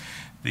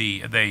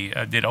 They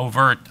did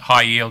overt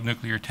high-yield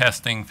nuclear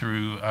testing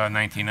through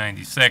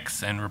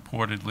 1996 and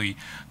reportedly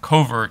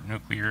covert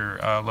nuclear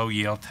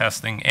low-yield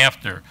testing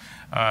after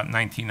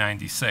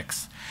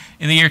 1996.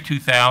 In the year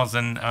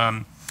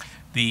 2000,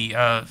 the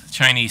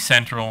Chinese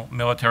Central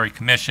Military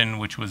Commission,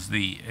 which is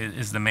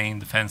the main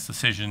defense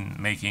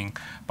decision-making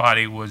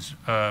body, was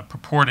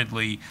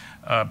purportedly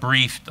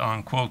briefed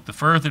on, quote, the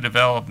further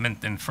development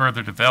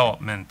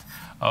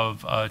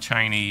of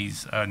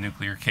Chinese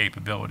nuclear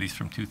capabilities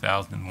from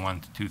 2001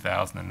 to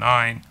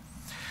 2009.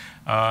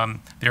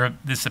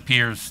 This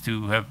appears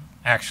to have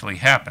actually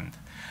happened.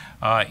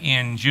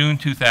 In June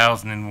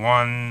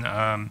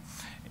 2001,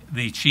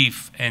 the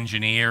chief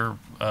engineer,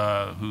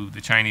 who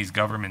the Chinese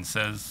government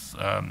says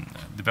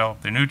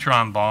developed the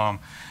neutron bomb,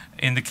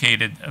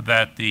 indicated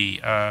that the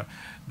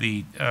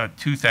July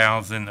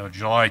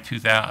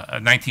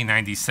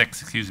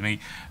 1996,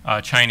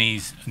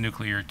 Chinese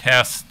nuclear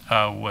test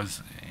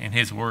was, in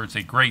his words,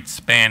 a great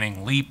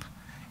spanning leap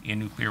in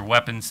nuclear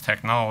weapons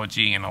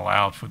technology and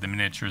allowed for the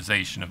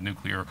miniaturization of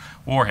nuclear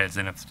warheads.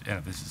 And if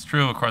this is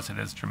true, of course, it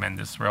has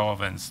tremendous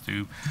relevance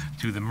to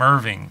the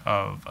merging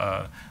of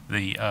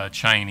the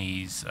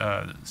Chinese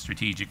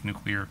strategic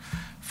nuclear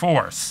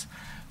force.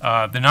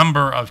 The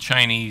number of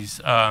Chinese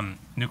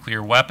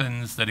nuclear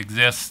weapons that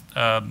exist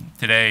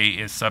today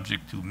is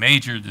subject to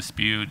major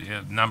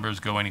dispute. Numbers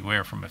go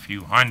anywhere from a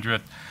few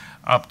hundred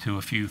up to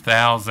a few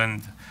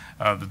thousand.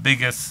 The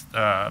biggest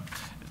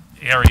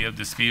area of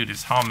dispute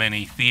is how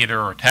many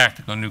theater or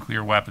tactical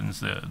nuclear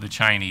weapons the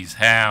Chinese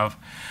have.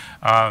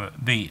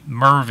 The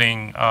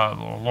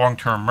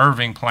long-term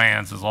merging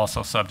plans is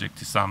also subject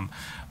to some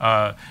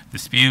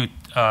dispute.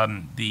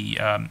 the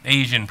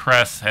Asian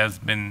press has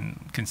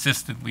been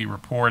consistently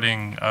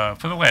reporting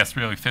for the last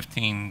really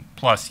 15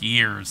 plus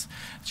years.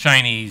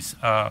 Chinese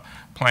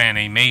plan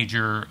a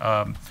major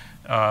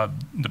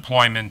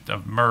deployment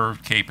of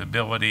MIRV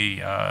capability,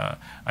 a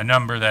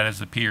number that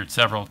has appeared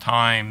several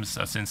times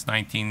since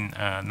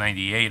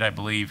 1998, I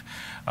believe,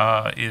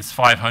 is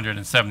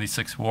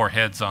 576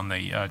 warheads on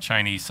the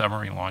Chinese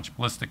submarine-launched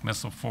ballistic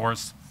missile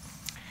force.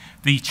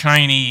 The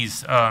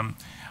Chinese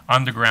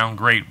underground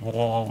Great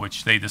Wall,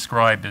 which they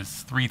describe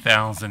as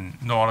 3,000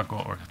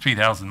 nautical or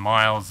 3,000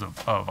 miles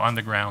of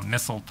underground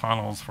missile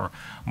tunnels for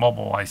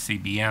mobile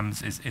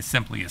ICBMs, is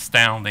simply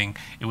astounding.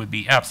 It would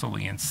be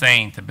absolutely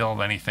insane to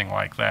build anything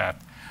like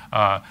that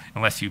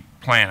unless you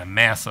plan a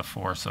massive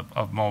force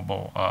of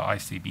mobile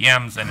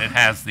ICBMs, and it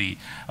has the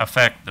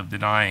effect of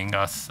denying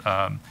us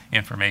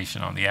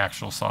information on the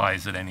actual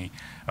size of any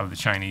of the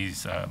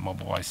Chinese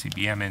mobile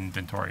ICBM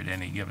inventory at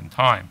any given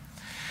time.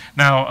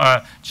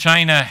 Now,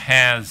 China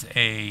has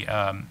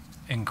a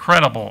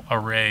incredible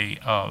array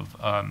of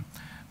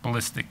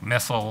ballistic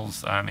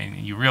missiles. I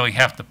mean, you really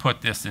have to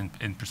put this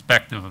in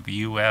perspective of the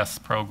U.S.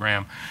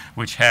 program,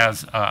 which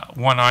has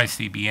one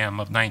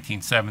ICBM of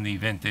 1970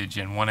 vintage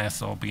and one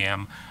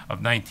SLBM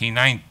of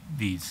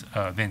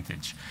 1990s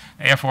vintage.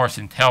 Air Force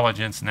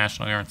Intelligence,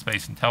 National Air and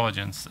Space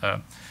Intelligence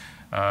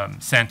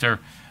Center,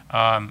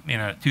 in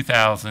a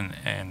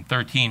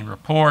 2013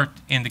 report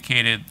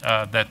indicated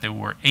that there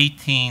were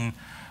 18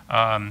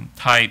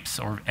 types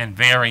and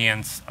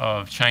variants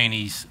of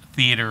Chinese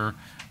theater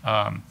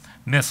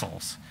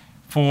missiles,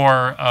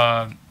 4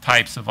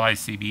 types of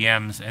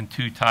ICBMs and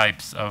 2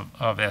 types of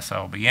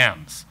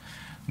SLBMs.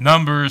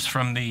 Numbers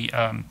from the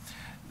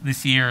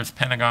this year's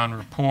Pentagon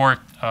report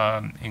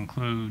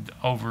include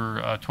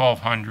over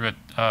 1,200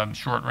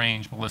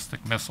 short-range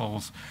ballistic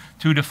missiles,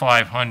 200 to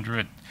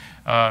 500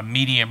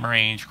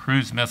 medium-range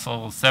cruise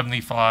missiles,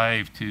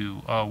 75 to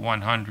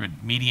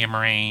 100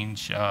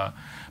 medium-range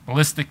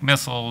ballistic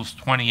missiles,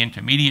 20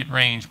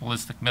 intermediate-range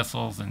ballistic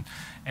missiles,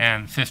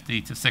 and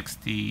 50 to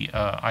 60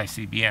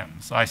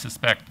 ICBMs. I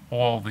suspect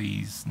all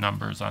these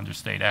numbers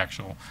understate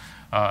actual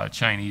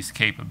Chinese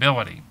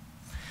capability.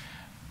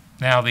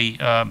 Now, the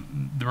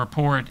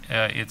report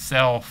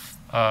itself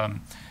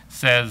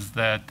says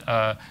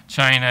that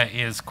China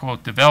is,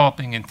 quote,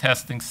 developing and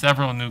testing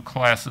several new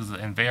classes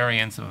and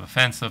variants of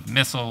offensive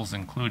missiles,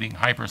 including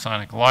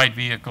hypersonic glide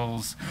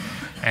vehicles,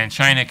 and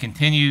China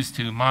continues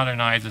to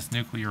modernize its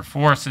nuclear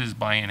forces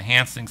by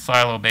enhancing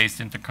silo-based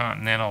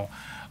intercontinental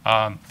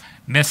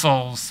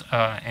missiles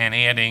and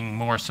adding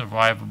more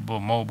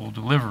survivable mobile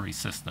delivery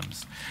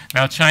systems.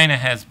 Now, China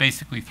has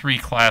basically 3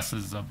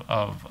 classes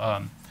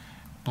of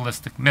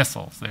ballistic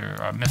missiles. There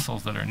are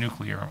missiles that are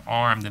nuclear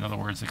armed, in other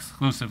words,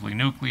 exclusively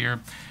nuclear.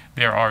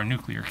 There are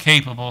nuclear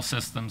capable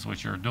systems,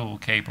 which are dual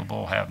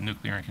capable, have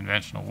nuclear and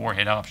conventional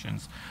warhead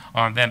options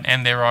on them,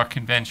 and there are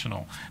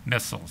conventional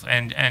missiles.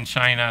 And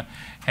China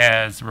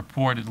has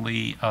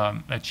reportedly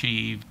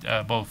achieved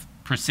both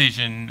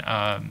precision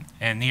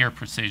and near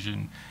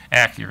precision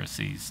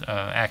accuracies,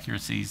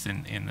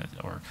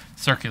 or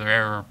circular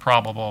error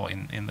probable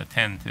in the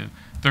 10 to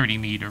 30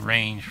 meter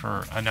range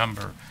for a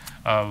number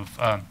of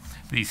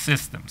these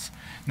systems.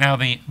 Now,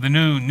 the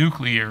new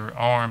nuclear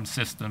armed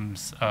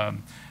systems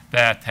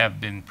that have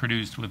been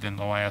produced within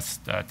the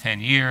last 10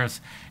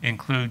 years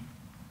include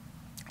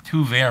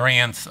 2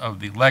 variants of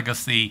the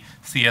legacy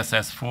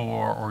CSS-4,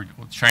 or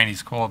what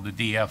Chinese call the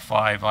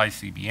DF-5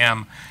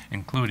 ICBM,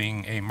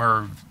 including a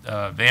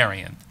MIRV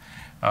variant.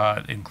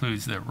 It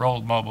includes the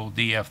rolled mobile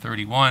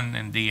DF-31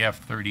 and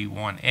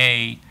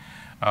DF-31A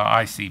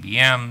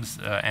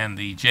ICBMs and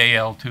the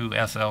JL-2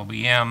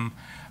 SLBM,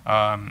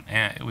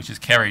 which is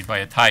carried by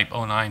a Type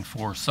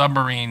 094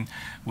 submarine,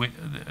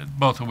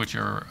 both of which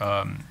are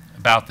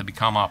about to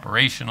become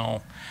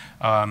operational.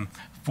 According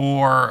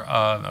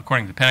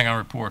to the Pentagon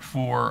report,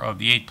 4 of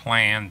the 8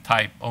 planned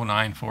Type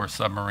 094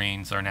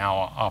 submarines are now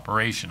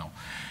operational.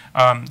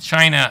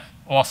 China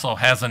also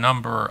has a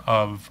number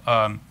of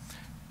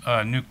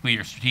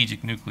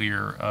strategic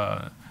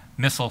nuclear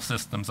missile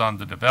systems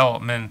under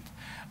development.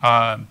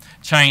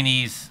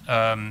 Chinese,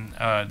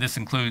 this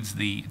includes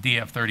the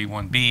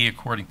DF-31B,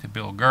 according to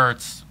Bill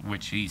Gertz,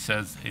 which he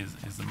says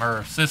is the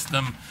MIRV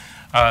system.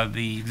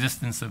 The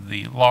existence of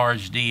the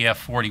large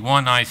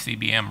DF-41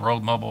 ICBM,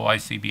 road mobile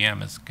ICBM,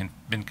 has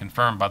been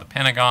confirmed by the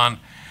Pentagon,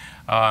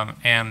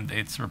 and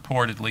it's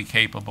reportedly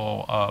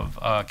capable of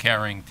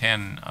carrying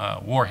 10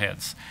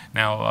 warheads.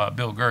 Now,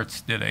 Bill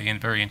Gertz did a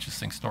very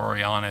interesting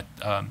story on it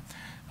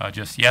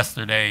just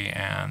yesterday,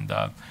 and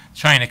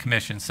China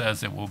Commission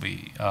says it will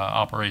be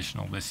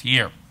operational this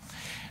year.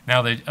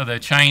 Now, the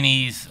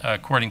Chinese,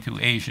 according to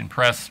Asian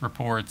press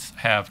reports,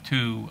 have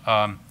 2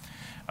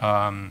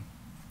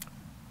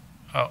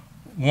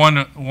 one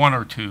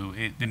or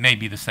 2. It may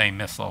be the same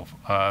missile,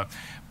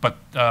 but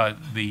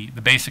the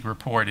basic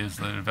report is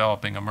they're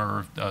developing a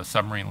MIRV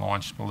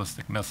submarine-launched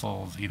ballistic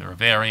missiles, either a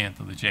variant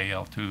of the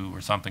JL-2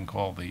 or something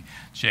called the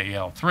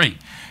JL-3.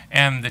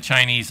 And the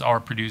Chinese are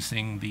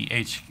producing the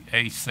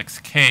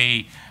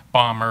H-6K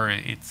bomber.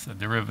 It's a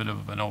derivative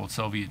of an old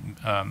Soviet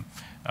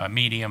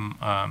medium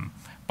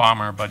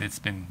bomber, but it's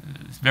been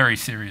very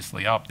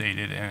seriously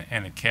updated,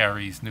 and it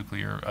carries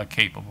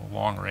nuclear-capable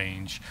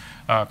long-range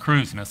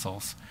cruise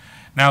missiles.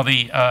 Now,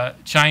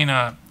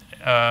 China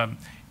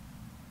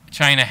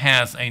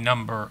has a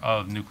number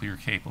of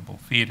nuclear-capable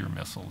theater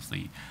missiles.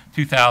 The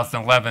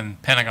 2011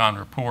 Pentagon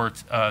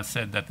report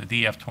said that the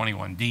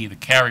DF-21D, the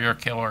carrier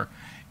killer,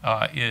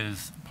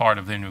 is part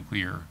of their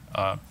nuclear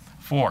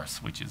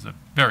force, which is a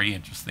very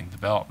interesting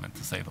development,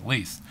 to say the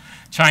least.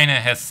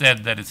 China has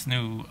said that its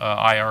new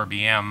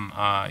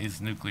IRBM is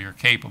nuclear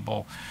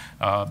capable.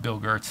 Bill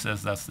Gertz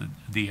says that's the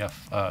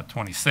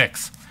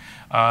DF-26.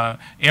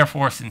 Air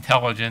Force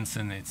Intelligence,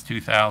 in its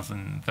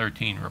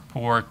 2013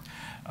 report,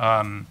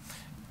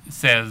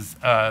 says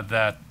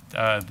that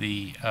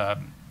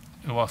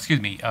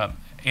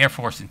Air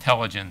Force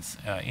Intelligence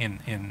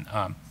in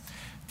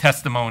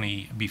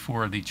testimony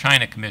before the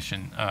China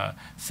Commission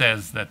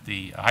says that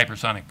the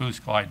hypersonic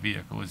boost glide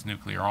vehicle is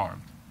nuclear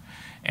armed.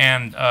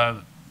 And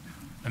a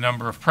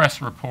number of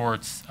press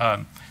reports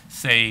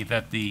say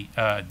that the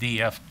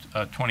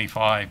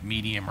DF-25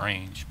 medium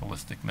range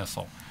ballistic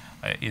missile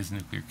is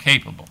nuclear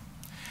capable.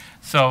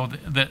 So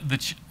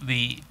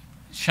the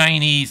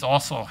Chinese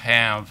also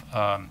have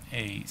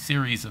a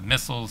series of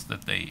missiles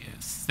that they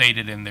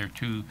stated in their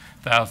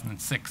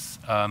 2006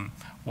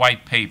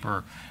 white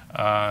paper.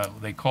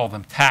 They call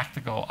them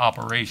tactical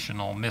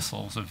operational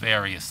missiles of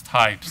various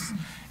types,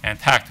 and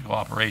tactical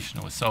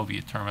operational is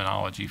Soviet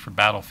terminology for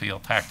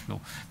battlefield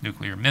tactical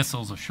nuclear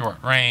missiles of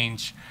short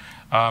range.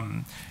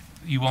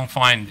 You won't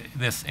find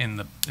this in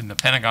the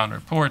Pentagon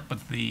report,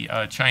 but the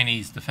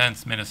Chinese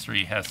Defense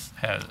Ministry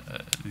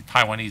the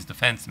Taiwanese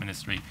Defense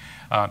Ministry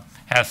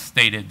has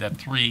stated that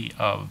 3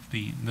 of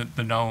the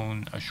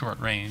known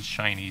short-range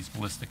Chinese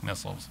ballistic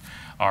missiles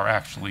are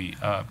actually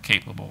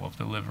capable of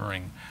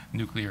delivering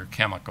nuclear,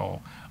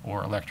 chemical,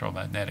 or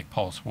electromagnetic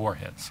pulse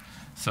warheads.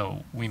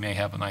 So we may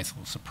have a nice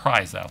little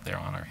surprise out there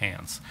on our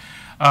hands.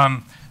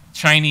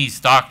 Chinese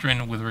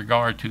doctrine with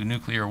regard to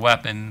nuclear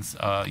weapons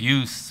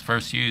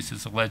first use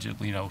is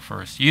allegedly no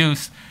first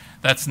use.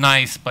 That's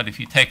nice, but if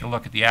you take a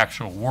look at the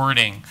actual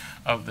wording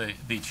of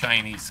the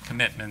Chinese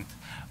commitment,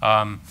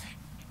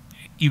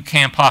 you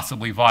can't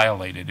possibly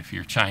violate it if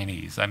you're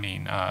Chinese. I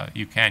mean,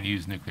 you can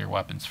use nuclear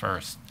weapons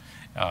first.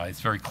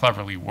 It's very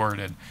cleverly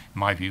worded. In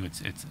my view,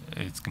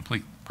 it's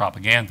complete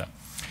propaganda.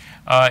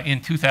 In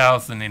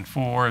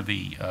 2004,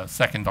 the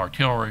 2nd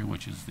Artillery,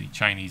 which is the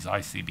Chinese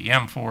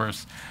ICBM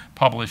force,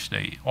 published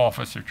a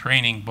officer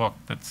training book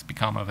that's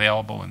become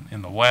available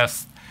in the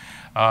West.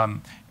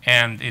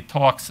 And it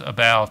talks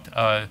about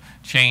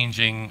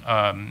changing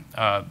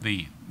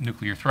the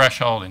nuclear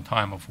threshold in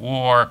time of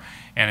war,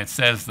 and it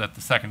says that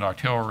the 2nd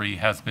Artillery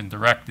has been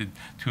directed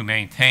to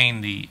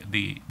maintain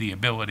the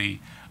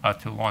ability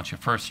to launch a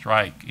first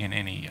strike in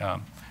any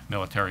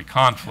military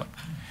conflict.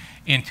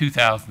 In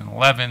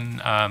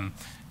 2011,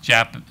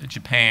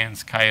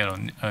 Japan's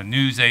Kyodo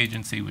News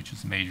Agency, which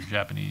is a major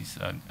Japanese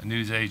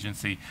news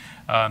agency,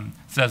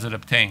 says it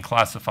obtained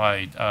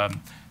classified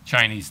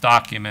Chinese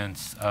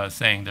documents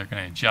saying they're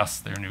going to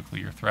adjust their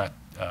nuclear threat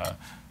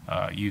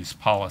use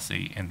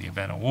policy in the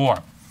event of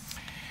war.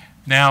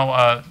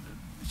 Now,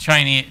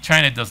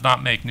 China does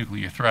not make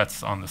nuclear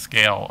threats on the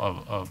scale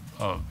of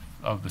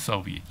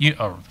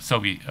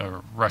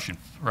the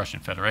Russian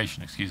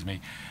Federation, excuse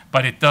me,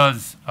 but it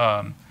does.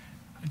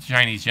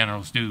 Chinese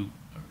generals do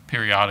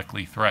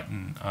periodically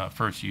threaten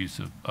first use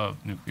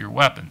of nuclear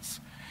weapons.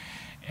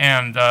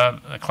 And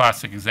a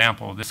classic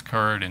example of this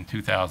occurred in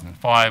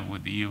 2005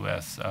 with the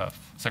U.S.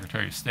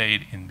 Secretary of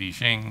State in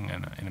Beijing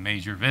in a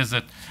major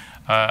visit.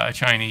 A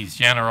Chinese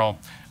general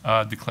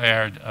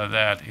declared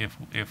that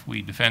if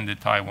we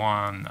defended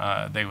Taiwan,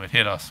 they would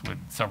hit us with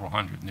several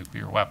hundred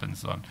nuclear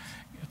weapons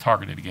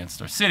targeted against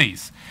our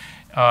cities.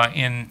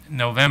 In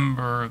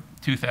November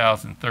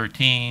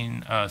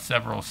 2013,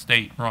 several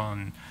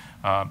state-run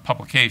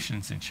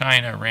publications in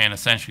China ran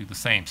essentially the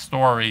same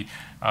story,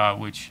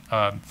 which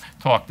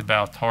talked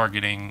about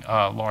targeting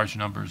large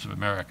numbers of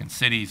American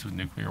cities with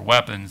nuclear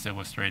weapons,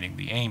 illustrating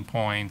the aim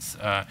points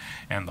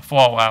and the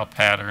fallout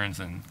patterns,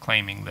 and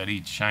claiming that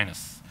each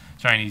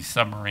Chinese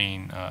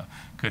submarine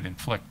could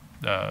inflict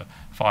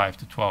 5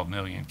 to 12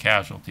 million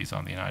casualties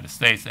on the United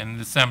States. And in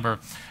December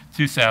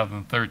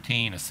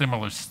 2013, a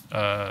similar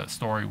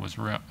story was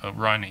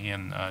run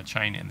in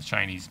China, in the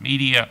Chinese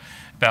media,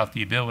 about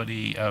the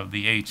ability of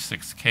the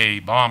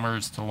H-6K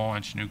bombers to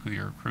launch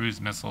nuclear cruise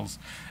missiles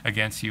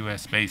against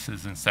U.S.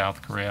 bases in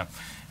South Korea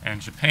and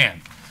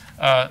Japan.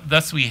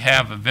 Thus, we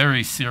have a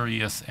very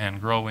serious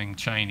and growing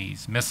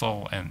Chinese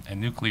missile and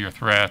nuclear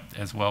threat,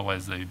 as well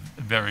as a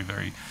very,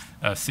 very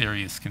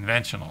serious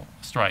conventional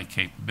strike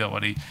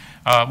capability,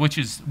 which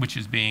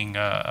is being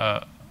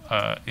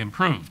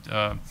improved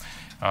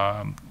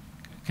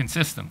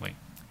consistently.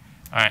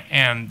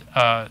 And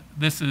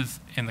this is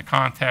in the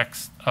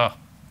context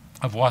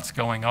of what's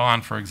going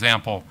on, for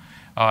example,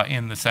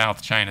 in the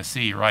South China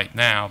Sea right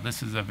now.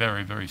 This is a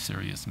very, very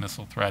serious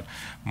missile threat.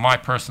 My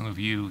personal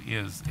view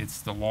is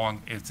it's the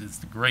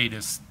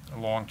greatest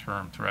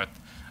long-term threat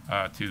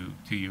to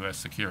U.S.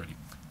 security.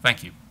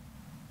 Thank you.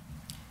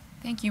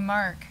 Thank you,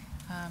 Mark.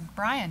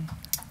 Bryan.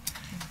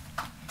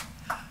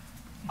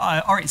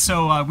 All right,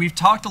 so we've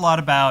talked a lot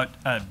about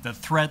the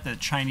threat that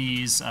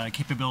Chinese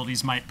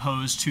capabilities might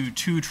pose to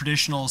two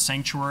traditional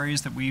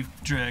sanctuaries that we've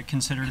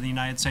considered in the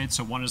United States.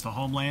 So one is the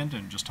homeland,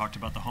 and just talked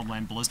about the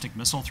homeland ballistic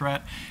missile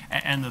threat,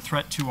 and the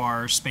threat to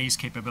our space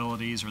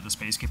capabilities, or the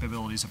space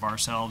capabilities of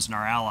ourselves and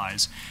our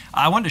allies.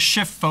 I want to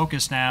shift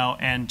focus now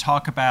and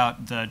talk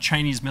about the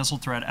Chinese missile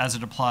threat as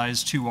it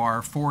applies to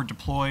our forward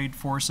deployed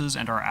forces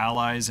and our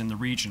allies in the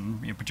region,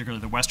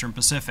 particularly the Western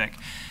Pacific.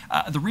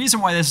 The reason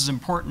why this is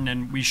important,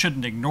 and we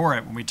shouldn't ignore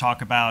it when we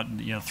talk about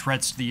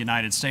threats to the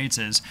United States,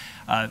 is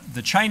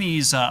the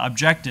Chinese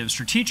objective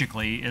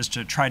strategically is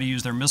to try to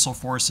use their missile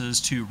forces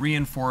to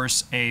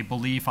reinforce a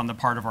belief on the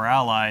part of our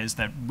allies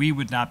that we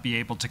would not be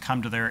able to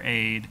come to their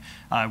aid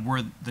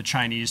were the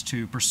Chinese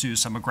to pursue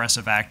some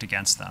aggressive act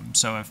against them.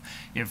 So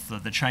if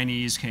the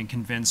Chinese can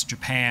convince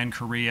Japan,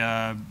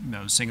 Korea,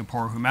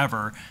 Singapore,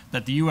 whomever,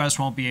 that the U.S.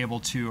 won't be able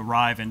to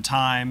arrive in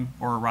time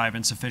or arrive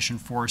in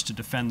sufficient force to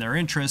defend their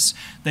interests,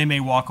 they may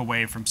walk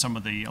away from some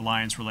of the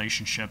alliance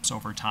relationships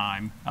over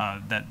time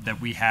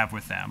that we have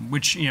with them,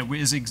 which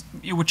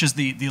is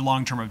the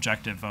long-term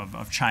objective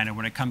of China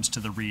when it comes to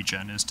the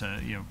region, is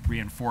to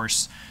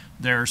reinforce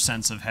their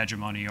sense of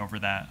hegemony over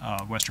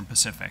that Western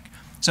Pacific.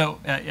 So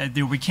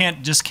we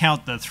can't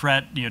discount the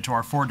threat to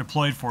our forward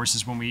deployed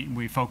forces when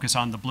we focus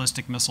on the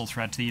ballistic missile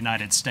threat to the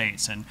United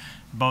States, and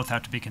both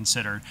have to be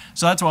considered.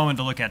 So that's what I wanted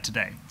to look at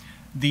today.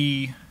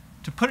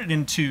 To put it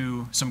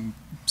into some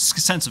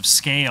sense of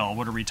scale,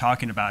 what are we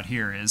talking about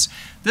here is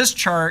this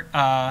chart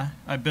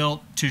I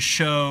built to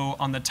show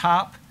on the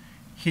top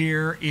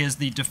here is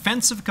the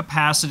defensive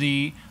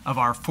capacity of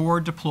our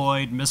forward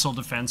deployed missile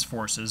defense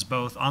forces,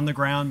 both on the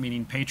ground,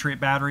 meaning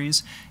Patriot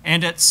batteries,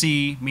 and at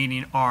sea,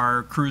 meaning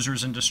our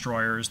cruisers and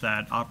destroyers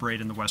that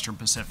operate in the Western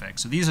Pacific.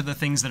 So these are the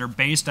things that are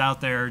based out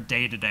there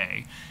day to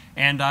day.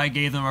 And I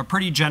gave them a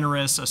pretty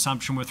generous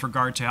assumption with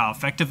regard to how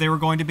effective they were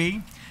going to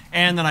be.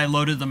 And then I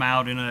loaded them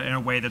out in a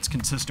way that's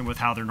consistent with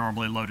how they're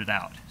normally loaded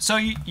out. So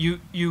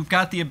you've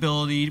got the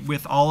ability,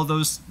 with all of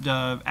those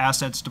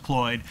assets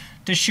deployed,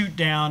 to shoot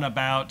down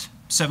about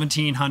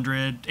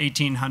 1,700,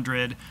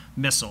 1,800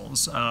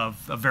 missiles of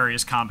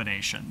various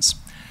combinations.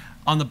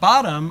 On the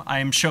bottom, I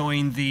am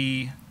showing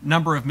the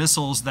number of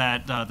missiles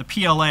that the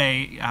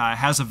PLA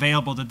has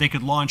available that they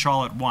could launch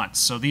all at once.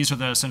 So these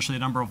are essentially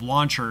the number of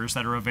launchers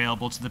that are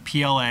available to the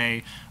PLA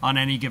on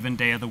any given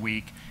day of the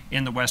week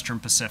in the Western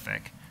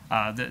Pacific.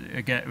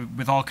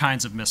 With all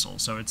kinds of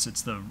missiles. So it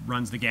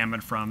runs the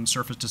gamut from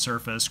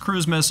surface-to-surface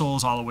cruise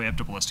missiles all the way up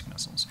to ballistic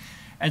missiles.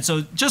 And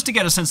so just to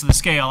get a sense of the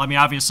scale, I mean,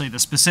 obviously the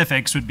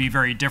specifics would be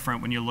very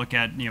different when you look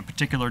at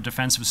particular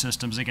defensive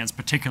systems against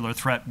particular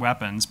threat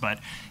weapons, but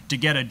to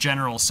get a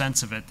general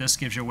sense of it, this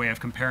gives you a way of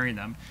comparing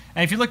them.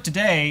 And if you look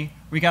today,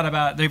 they've got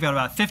about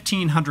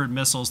 1,500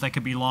 missiles that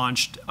could be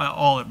launched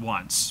all at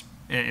once,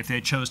 if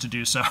they chose to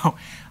do so.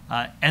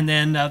 And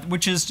then,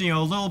 which is a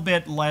little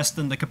bit less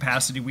than the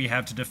capacity we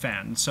have to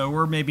defend. So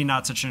we're maybe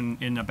not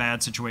in a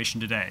bad situation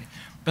today.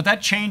 But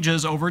that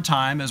changes over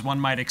time, as one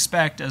might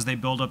expect, as they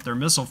build up their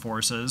missile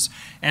forces.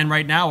 And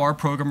right now, our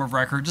program of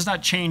record does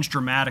not change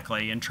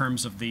dramatically in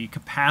terms of the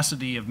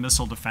capacity of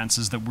missile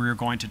defenses that we're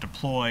going to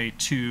deploy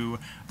to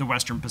the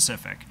Western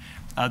Pacific.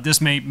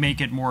 This may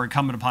make it more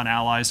incumbent upon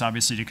allies,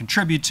 obviously, to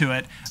contribute to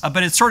it,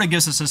 but it sort of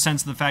gives us a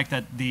sense of the fact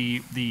that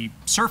the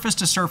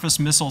surface-to-surface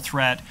missile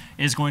threat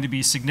is going to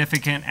be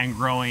significant and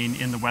growing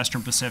in the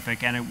Western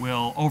Pacific, and it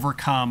will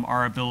overcome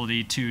our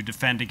ability to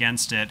defend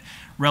against it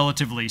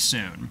relatively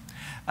soon.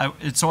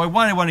 So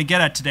what I want to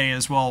get at today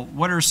is, well,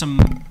 what are some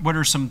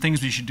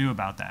things we should do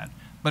about that?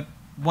 But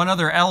one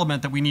other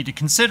element that we need to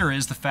consider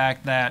is the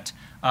fact that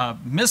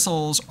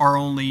missiles are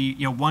only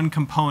one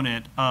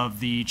component of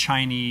the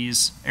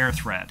Chinese air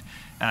threat.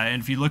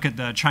 And if you look at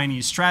the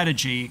Chinese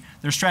strategy,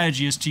 their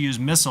strategy is to use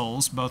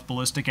missiles, both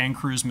ballistic and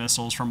cruise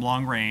missiles from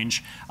long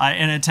range, in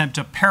an attempt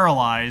to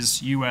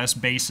paralyze U.S.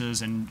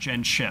 bases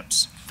and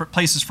ships,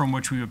 places from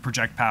which we would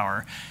project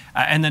power,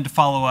 and then to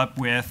follow up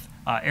with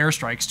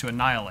airstrikes to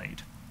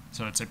annihilate.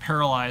 So it's a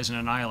paralyze and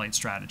annihilate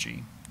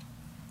strategy.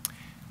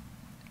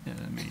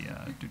 Let me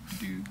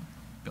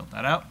build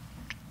that out.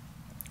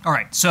 All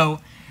right, so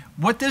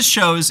what this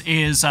shows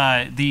is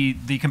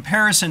the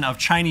comparison of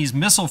Chinese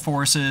missile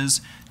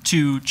forces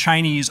to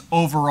Chinese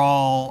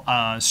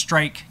overall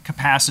strike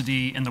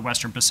capacity in the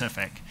Western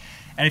Pacific.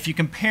 And if you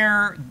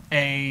compare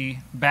a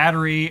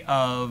battery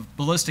of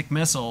ballistic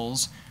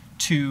missiles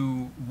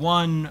to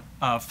one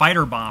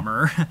fighter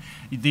bomber,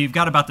 you've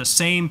got about the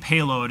same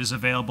payload is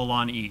available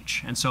on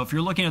each. And so if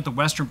you're looking at the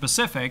Western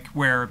Pacific,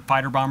 where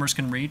fighter bombers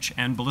can reach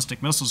and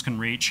ballistic missiles can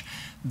reach,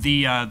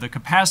 the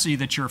capacity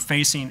that you're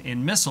facing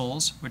in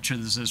missiles, which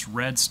is this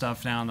red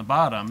stuff down the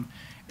bottom,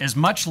 is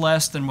much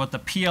less than what the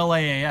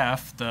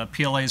PLAAF, the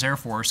PLA's Air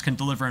Force, can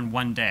deliver in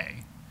one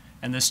day.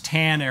 and this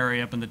tan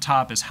area up in the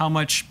top is how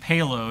much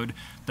payload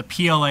the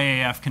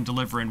PLAAF can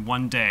deliver in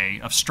one day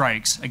of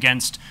strikes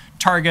against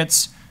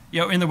targets,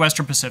 in the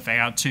Western Pacific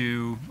out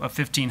to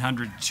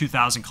 1,500 to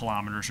 2,000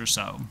 kilometers or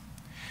so.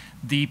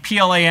 The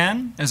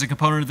PLAN is a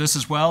component of this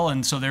as well,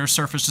 and so their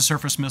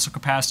surface-to-surface missile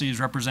capacity is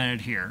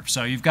represented here.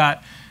 So you've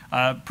got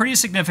a pretty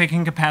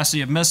significant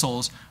capacity of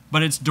missiles,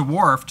 but it's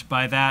dwarfed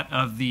by that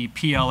of the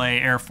PLA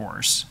Air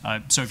Force.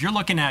 So if you're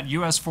looking at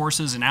U.S.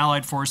 forces and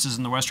allied forces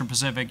in the Western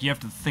Pacific, you have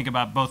to think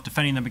about both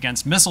defending them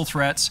against missile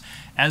threats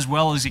as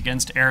well as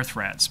against air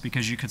threats,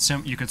 because you could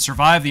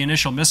survive the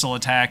initial missile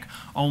attack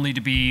only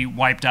to be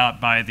wiped out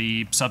by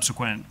the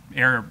subsequent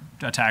air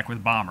attack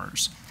with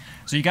bombers.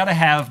 So you got to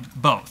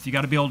have both. You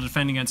got to be able to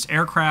defend against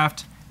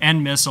aircraft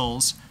and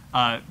missiles.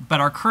 But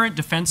our current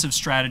defensive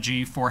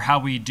strategy for how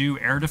we do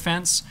air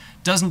defense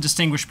doesn't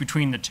distinguish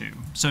between the two.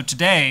 So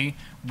today,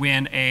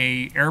 when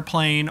an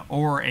airplane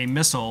or a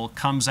missile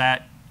comes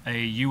at a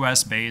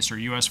U.S. base or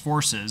U.S.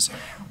 forces,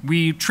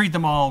 we treat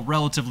them all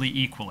relatively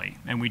equally,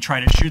 and we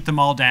try to shoot them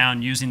all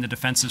down using the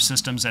defensive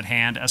systems at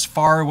hand as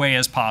far away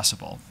as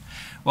possible.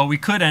 Well, we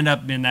could end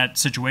up in that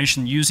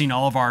situation using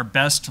all of our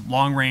best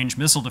long-range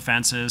missile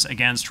defenses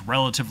against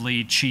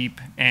relatively cheap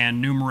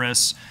and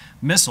numerous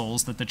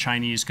missiles that the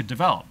Chinese could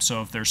develop.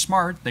 So if they're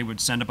smart, they would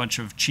send a bunch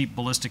of cheap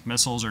ballistic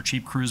missiles or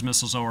cheap cruise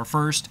missiles over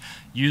first,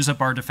 use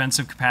up our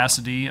defensive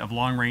capacity of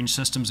long-range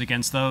systems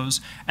against those,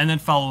 and then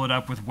follow it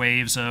up with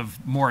waves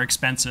of more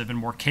expensive and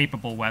more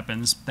capable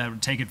weapons that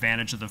would take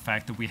advantage of the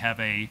fact that we have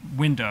a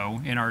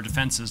window in our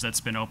defenses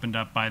that's been opened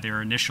up by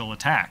their initial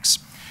attacks.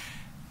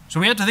 So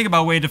we have to think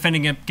about a way of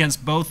defending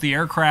against both the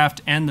aircraft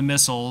and the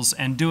missiles,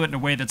 and do it in a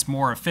way that's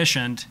more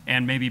efficient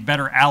and maybe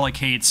better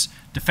allocates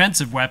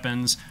defensive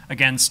weapons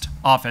against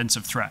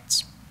offensive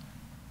threats.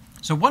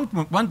 So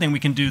one thing we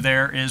can do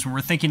there is, when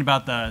we're thinking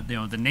about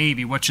the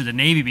Navy, what should the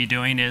Navy be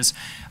doing, is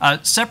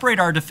separate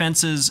our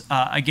defenses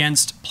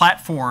against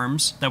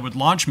platforms that would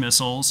launch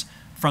missiles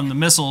from the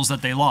missiles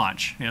that they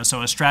launch.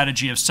 So a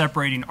strategy of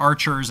separating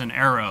archers and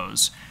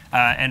arrows.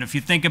 And if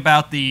you think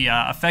about the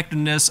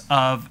effectiveness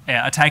of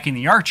attacking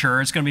the archer,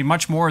 it's going to be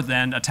much more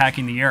than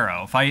attacking the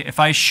arrow. If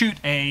I shoot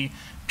a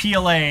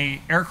PLA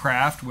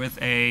aircraft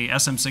with a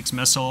SM-6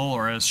 missile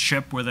or a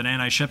ship with an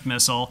anti-ship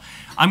missile,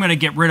 I'm going to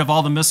get rid of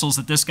all the missiles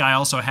that this guy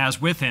also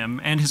has with him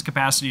and his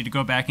capacity to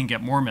go back and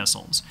get more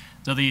missiles.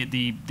 So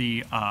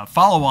the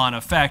follow-on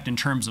effect in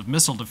terms of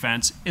missile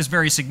defense is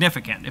very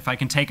significant if I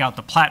can take out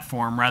the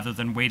platform rather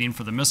than waiting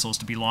for the missiles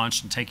to be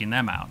launched and taking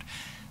them out.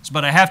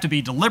 But I have to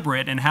be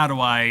deliberate in how do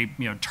I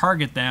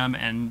target them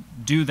and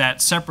do that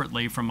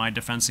separately from my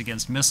defense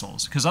against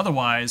missiles. Because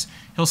otherwise,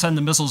 he'll send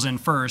the missiles in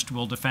first,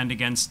 we'll defend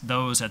against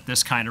those at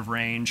this kind of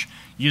range,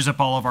 use up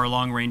all of our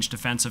long-range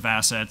defensive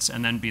assets,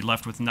 and then be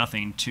left with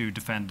nothing to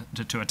defend,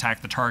 to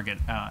attack the target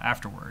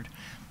afterward.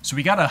 So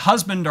we got to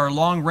husband our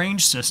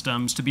long-range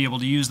systems to be able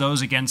to use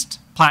those against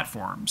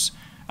platforms,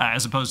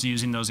 as opposed to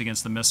using those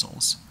against the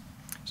missiles.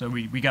 So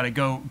we got to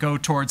go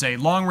towards a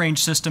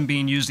long-range system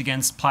being used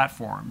against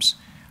platforms.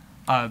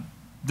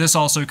 This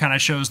also kind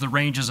of shows the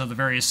ranges of the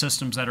various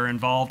systems that are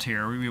involved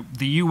here.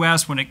 The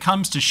U.S., when it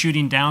comes to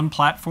shooting down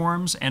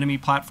platforms, enemy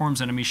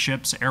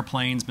ships,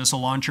 airplanes,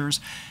 missile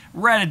launchers,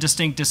 we're at a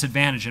distinct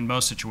disadvantage in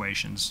most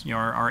situations.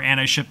 Our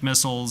anti-ship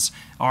missiles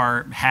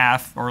are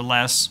half or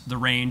less the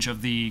range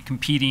of the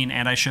competing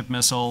anti-ship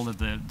missile that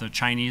the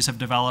Chinese have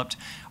developed.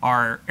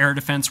 Our air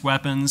defense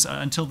weapons,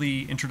 until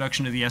the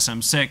introduction of the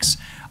SM-6,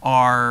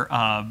 are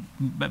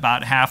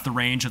about half the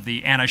range of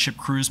the anti-ship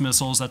cruise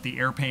missiles that the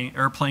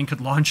airplane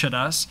could launch at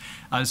us.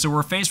 So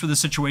we're faced with a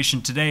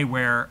situation today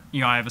where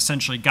I've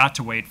essentially got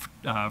to wait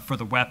for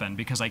the weapon,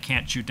 because I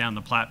can't shoot down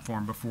the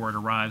platform before it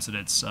arrives at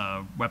its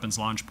weapons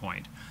launch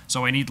point.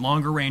 So I need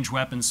longer range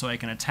weapons so I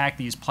can attack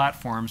these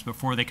platforms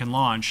before they can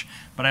launch,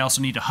 but I also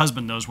need to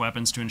husband those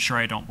weapons to ensure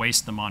I don't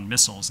waste them on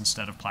missiles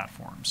instead of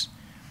platforms.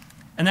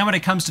 And then when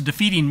it comes to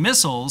defeating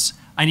missiles,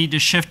 I need to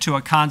shift to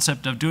a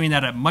concept of doing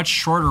that at much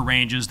shorter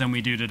ranges than we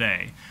do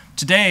today.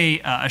 Today,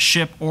 a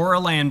ship or a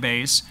land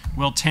base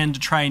will tend to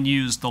try and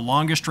use the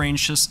longest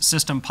range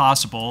system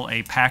possible,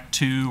 a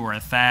PAC-2 or a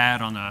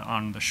THAAD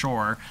on the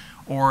shore,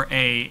 or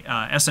a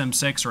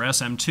SM-6 or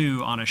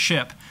SM-2 on a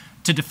ship,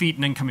 to defeat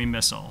an incoming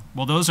missile.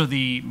 Well, those are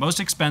the most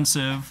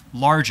expensive,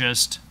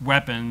 largest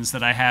weapons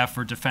that I have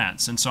for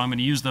defense, and so I'm going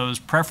to use those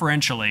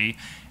preferentially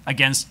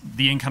against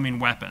the incoming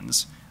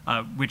weapons,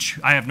 which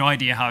I have no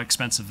idea how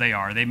expensive they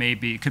are. They may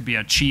be, it could be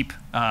a cheap,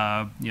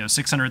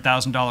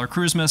 $600,000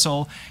 cruise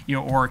missile,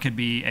 or it could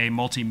be a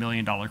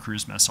multi-million-dollar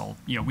cruise missile.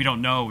 We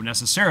don't know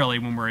necessarily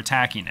when we're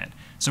attacking it.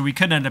 So we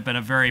could end up in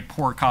a very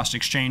poor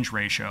cost-exchange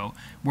ratio,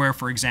 where,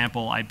 for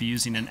example, I'd be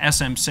using an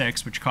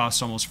SM-6, which costs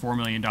almost $4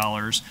 million,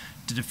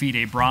 to defeat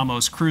a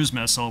BrahMos cruise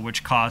missile,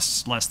 which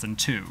costs less than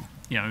 $2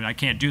 million. I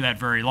can't do that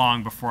very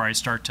long before I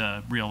start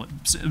to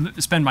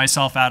spend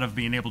myself out of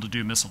being able to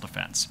do missile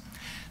defense.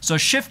 So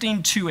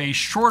shifting to a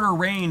shorter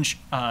range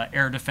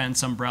air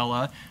defense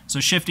umbrella, so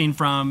shifting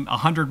from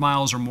 100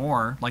 miles or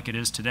more, like it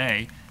is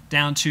today,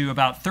 down to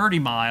about 30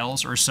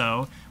 miles or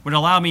so would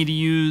allow me to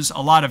use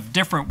a lot of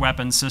different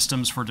weapon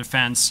systems for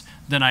defense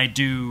than I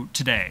do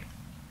today.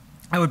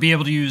 I would be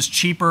able to use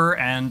cheaper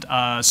and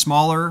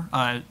smaller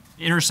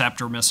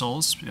interceptor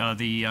missiles.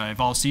 The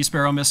Evolved Sea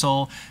Sparrow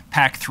missile,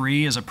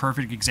 PAC-3, is a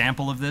perfect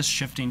example of this,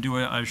 shifting to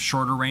a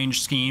shorter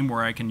range scheme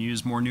where I can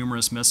use more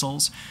numerous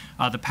missiles.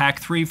 The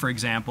PAC-3, for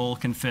example,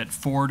 can fit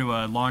 4 to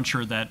a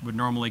launcher that would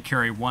normally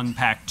carry 1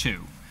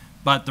 PAC-2,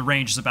 but the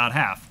range is about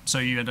half, so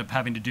you end up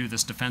having to do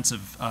this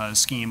defensive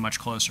scheme much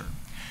closer.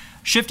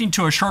 Shifting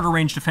to a shorter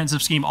range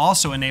defensive scheme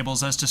also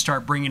enables us to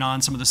start bringing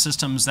on some of the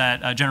systems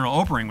that General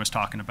Obering was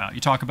talking about.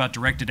 You talk about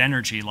directed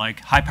energy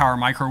like high power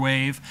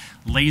microwave,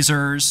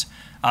 lasers,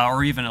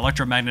 or even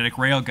electromagnetic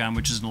railgun,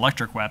 which is an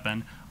electric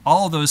weapon.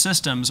 All of those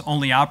systems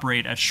only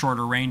operate at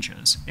shorter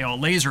ranges. You know, a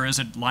laser is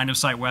a line of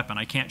sight weapon.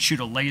 I can't shoot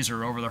a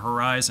laser over the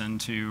horizon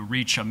to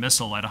reach a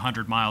missile at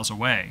 100 miles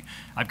away.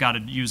 I've got to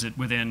use it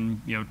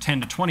within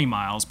 10 to 20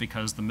 miles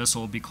because the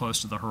missile will be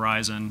close to the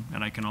horizon,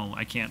 and I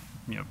can't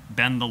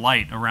bend the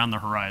light around the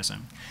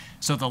horizon.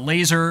 So the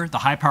laser, the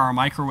high power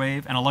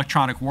microwave, and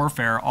electronic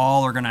warfare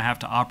all are going to have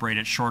to operate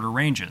at shorter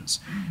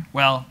ranges.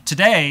 Well,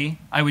 today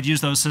I would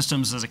use those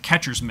systems as a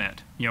catcher's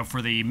mitt,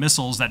 for the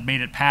missiles that made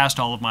it past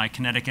all of my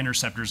kinetic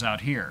interceptors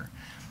out here.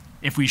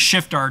 If we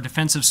shift our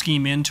defensive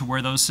scheme into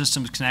where those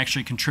systems can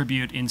actually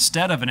contribute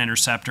instead of an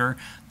interceptor,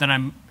 then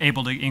I'm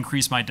able to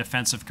increase my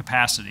defensive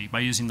capacity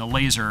by using the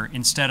laser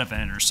instead of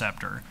an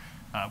interceptor.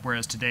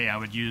 Whereas today I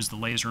would use the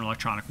laser and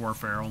electronic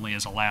warfare only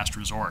as a last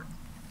resort.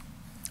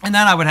 And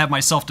then I would have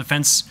my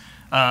self-defense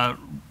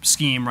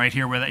scheme right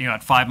here, where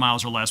at 5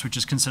 miles or less, which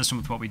is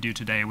consistent with what we do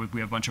today.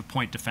 We have a bunch of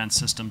point defense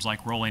systems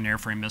like rolling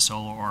airframe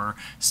missile or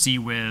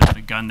Sea-Wiz,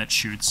 a gun that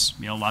shoots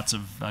lots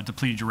of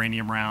depleted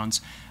uranium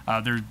rounds.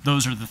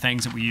 Those are the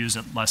things that we use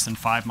at less than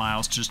 5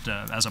 miles, just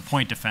as a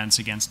point defense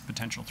against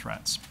potential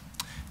threats.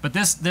 But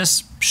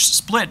this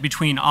split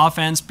between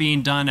offense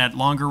being done at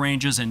longer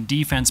ranges and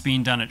defense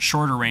being done at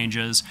shorter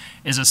ranges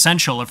is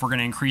essential if we're going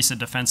to increase the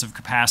defensive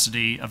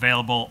capacity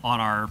available on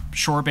our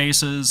shore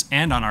bases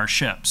and on our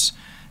ships.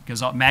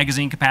 Because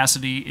magazine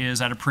capacity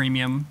is at a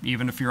premium,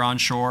 even if you're on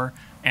shore,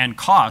 and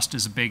cost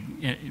is a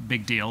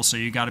big deal, so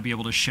you got to be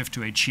able to shift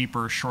to a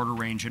cheaper, shorter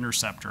range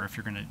interceptor if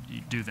you're going to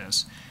do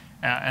this.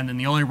 And then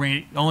the only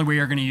way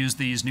you're going to use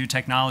these new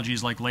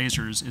technologies like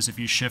lasers is if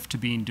you shift to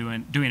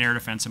doing air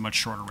defense at much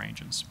shorter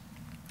ranges.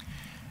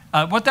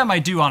 What that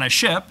might do on a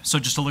ship, so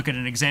just to look at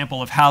an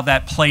example of how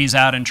that plays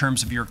out in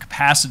terms of your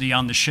capacity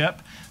on the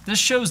ship, this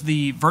shows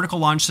the vertical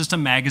launch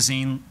system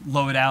magazine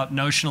load out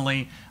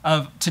notionally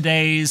of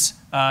today's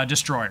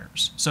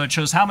destroyers. So it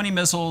shows how many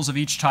missiles of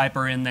each type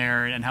are in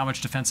there and how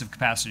much defensive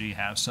capacity you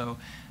have. So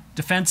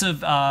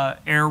defensive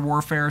air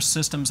warfare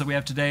systems that we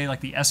have today,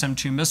 like the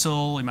SM-2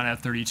 missile, you might have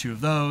 32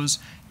 of those.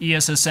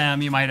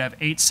 ESSM, you might have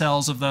 8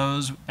 cells of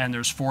those, and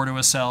there's 4 to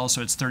a cell,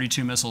 so it's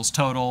 32 missiles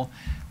total.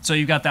 So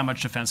you've got that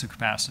much defensive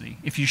capacity.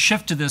 If you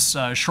shift to this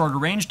shorter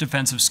range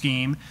defensive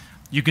scheme,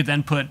 you could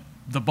then put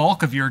the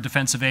bulk of your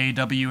defensive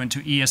AAW into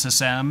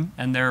ESSM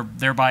and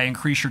thereby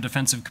increase your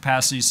defensive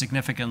capacity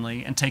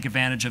significantly and take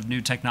advantage of new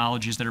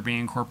technologies that are being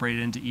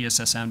incorporated into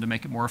ESSM to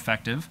make it more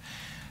effective.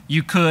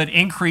 You could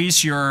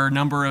increase your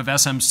number of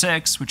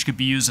SM-6, which could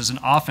be used as an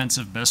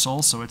offensive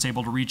missile, so it's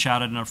able to reach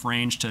out at enough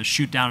range to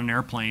shoot down an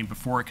airplane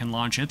before it can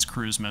launch its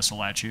cruise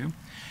missile at you.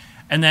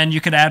 And then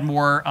you could add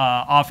more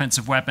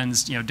offensive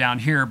weapons, down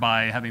here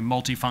by having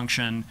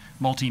multi-function,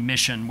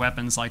 multi-mission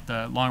weapons like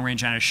the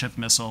long-range anti-ship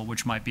missile,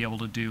 which might be able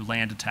to do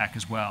land attack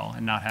as well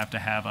and not have to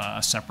have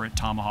a separate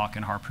Tomahawk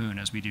and Harpoon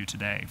as we do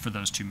today for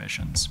those 2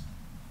 missions.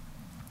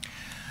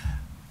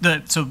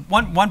 So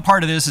one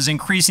part of this is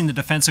increasing the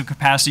defensive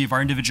capacity of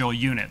our individual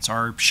units,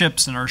 our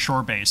ships and our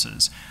shore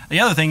bases. The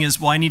other thing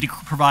is, well, I need to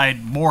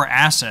provide more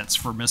assets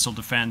for missile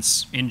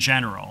defense in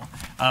general.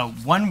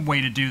 One way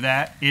to do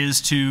that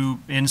is to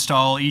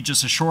install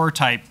Aegis Ashore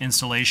type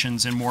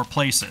installations in more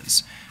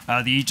places.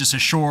 The Aegis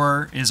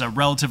Ashore is a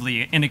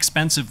relatively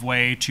inexpensive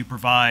way to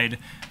provide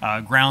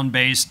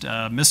ground-based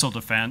missile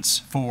defense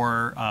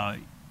for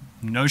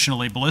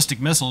notionally ballistic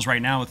missiles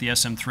right now with the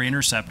SM-3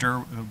 interceptor,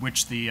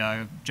 which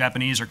the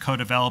Japanese are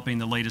co-developing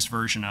the latest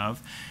version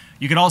of.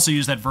 You could also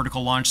use that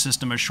vertical launch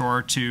system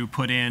ashore to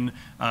put in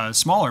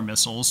smaller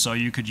missiles, so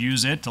you could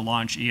use it to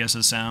launch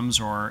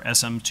ESSMs or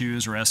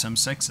SM-2s or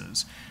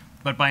SM-6s.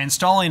 But by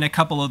installing a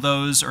couple of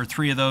those or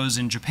 3 of those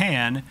in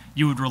Japan,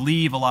 you would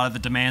relieve a lot of the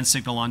demand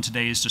signal on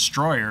today's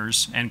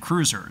destroyers and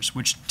cruisers,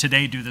 which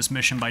today do this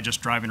mission by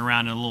just driving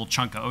around in a little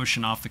chunk of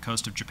ocean off the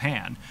coast of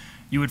Japan.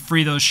 You would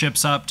free those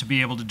ships up to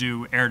be able to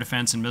do air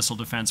defense and missile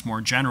defense more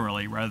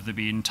generally, rather than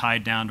being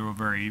tied down to a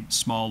very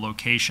small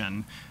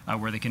location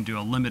where they can do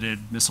a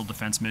limited missile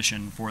defense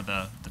mission for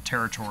the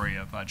territory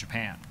of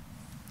Japan.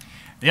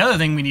 The other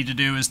thing we need to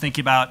do is think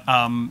about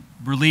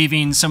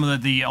relieving some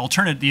of the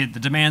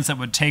demands that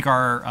would take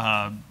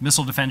our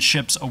missile defense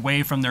ships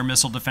away from their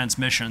missile defense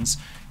missions,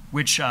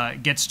 which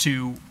gets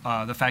to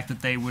the fact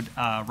that they would,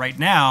 right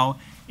now,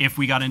 if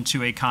we got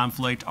into a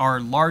conflict, our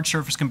large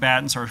surface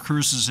combatants, our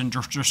cruisers and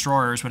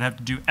destroyers would have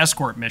to do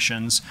escort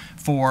missions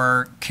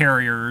for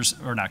carriers,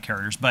 or not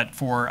carriers, but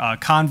for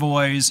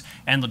convoys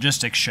and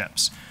logistics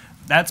ships.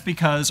 That's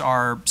because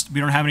we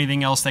don't have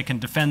anything else that can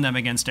defend them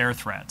against air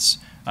threats.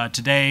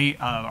 Today,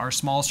 our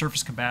small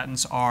surface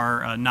combatants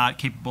are not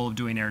capable of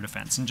doing air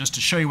defense. And just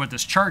to show you what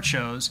this chart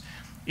shows,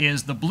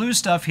 is the blue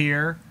stuff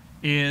here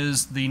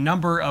is the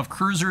number of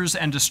cruisers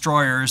and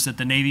destroyers that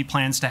the Navy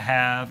plans to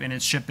have in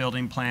its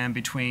shipbuilding plan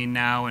between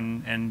now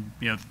and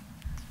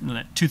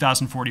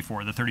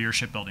 2044, the 30-year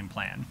shipbuilding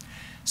plan.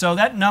 So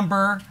that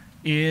number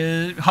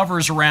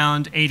hovers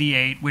around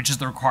 88, which is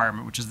the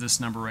requirement, which is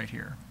this number right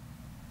here.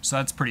 So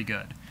that's pretty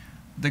good.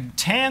 The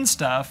tan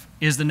stuff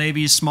is the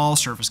Navy's small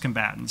surface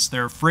combatants.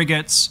 They're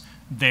frigates,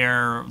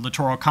 they're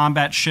littoral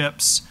combat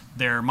ships,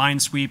 they're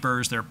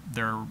minesweepers, they're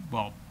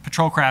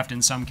patrol craft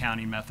in some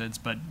counting methods,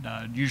 but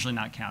usually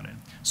not counted.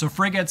 So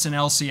frigates and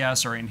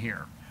LCS are in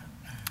here.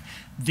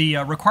 The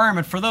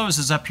requirement for those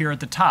is up here at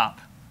the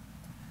top,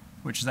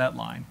 which is that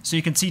line. So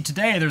you can see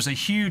today there's a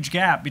huge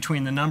gap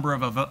between the number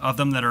of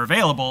them that are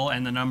available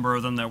and the number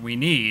of them that we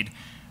need,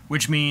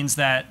 which means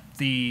that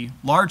the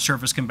large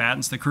surface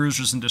combatants, the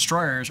cruisers and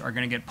destroyers, are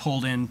going to get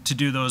pulled in to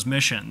do those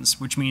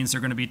missions, which means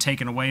they're going to be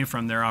taken away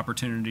from their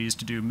opportunities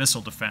to do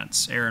missile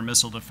defense, air and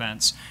missile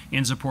defense,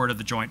 in support of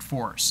the joint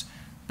force.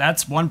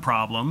 That's one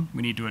problem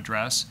we need to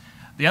address.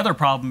 The other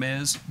problem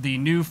is the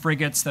new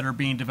frigates that are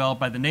being developed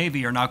by the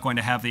Navy are not going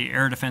to have the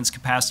air defense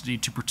capacity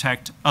to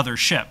protect other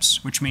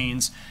ships, which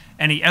means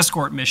any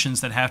escort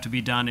missions that have to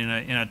be done in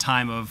a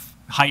time of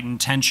heightened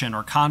tension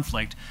or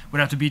conflict would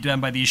have to be done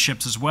by these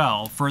ships as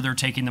well, further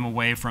taking them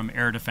away from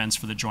air defense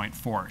for the joint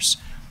force.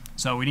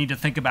 So we need to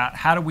think about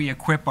how do we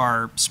equip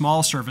our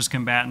small surface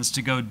combatants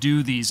to go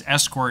do these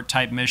escort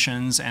type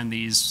missions and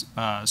these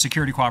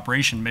security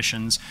cooperation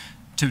missions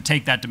to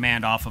take that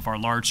demand off of our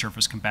large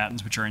surface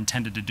combatants, which are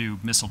intended to do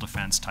missile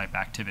defense type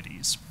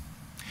activities.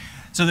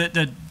 So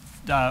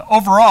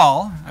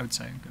overall, I would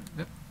say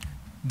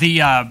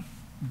the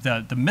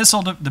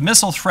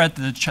missile threat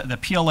that the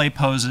PLA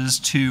poses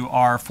to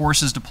our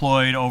forces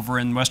deployed over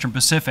in the Western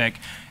Pacific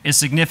is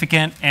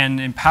significant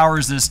and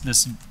empowers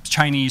this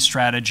Chinese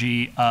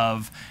strategy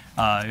of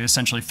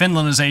essentially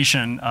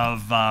Finlandization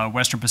of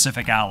Western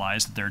Pacific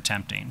allies that they're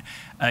attempting.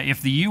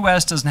 If the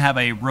U.S. doesn't have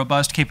a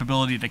robust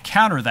capability to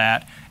counter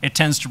that, it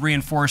tends to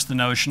reinforce the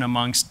notion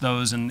amongst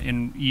those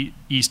in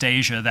East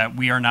Asia that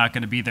we are not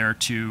going to be there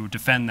to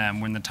defend them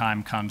when the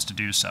time comes to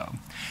do so.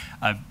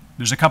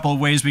 There's a couple of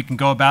ways we can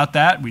go about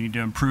that. We need to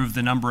improve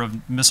the number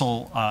of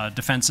missile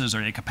defenses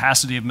or the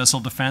capacity of missile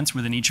defense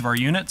within each of our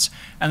units,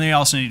 and they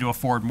also need to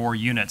afford more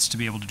units to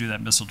be able to do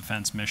that missile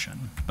defense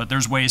mission. But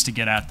there's ways to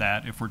get at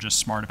that if we're just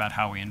smart about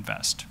how we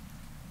invest.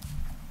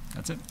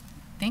 That's it.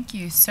 Thank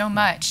you so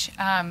much.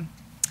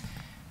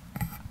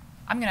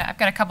 I've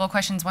got a couple of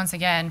questions once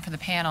again for the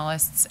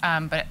panelists,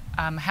 but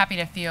I'm happy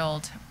to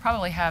field,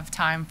 probably have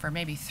time for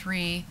maybe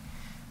three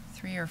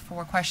or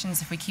four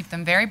questions if we keep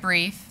them very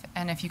brief.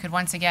 And if you could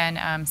once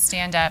again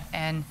stand up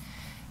and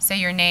say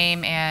your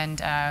name and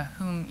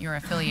whom you're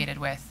affiliated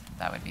with,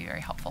 that would be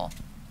very helpful.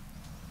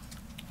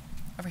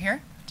 Over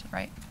here, to the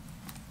right.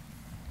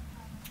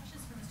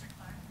 Questions for Mr.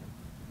 Clark.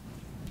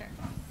 Sure.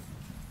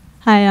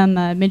 Hi,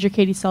 I'm Major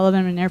Katie Sullivan.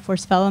 I'm an Air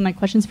Force fellow. My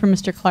question's for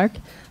Mr. Clark.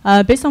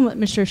 Based on what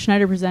Mr.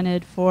 Schneider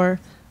presented for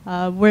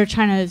where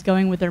China is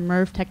going with their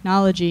MIRV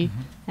technology,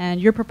 and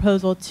your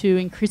proposal to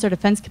increase our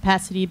defense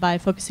capacity by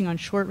focusing on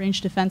short-range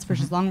defense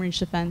versus long-range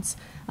defense,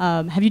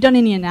 have you done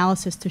any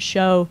analysis to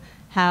show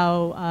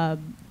how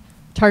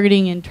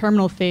targeting in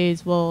terminal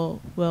phase will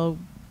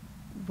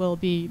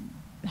be,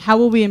 how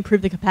will we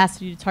improve the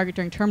capacity to target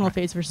during terminal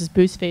phase versus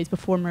boost phase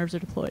before MIRVs are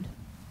deployed?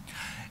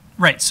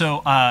 Right,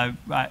 so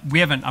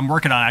I'm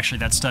working on actually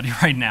that study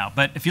right now,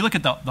 but if you look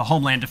at the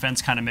homeland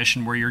defense kind of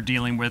mission where you're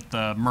dealing with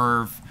the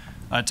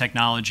MIRV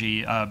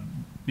technology,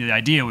 the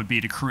idea would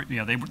be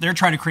to they're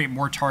trying to create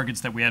more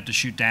targets that we have to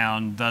shoot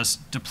down, thus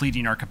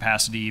depleting our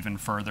capacity even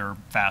further,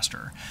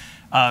 faster.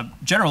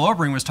 General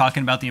Obering was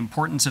talking about the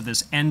importance of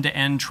this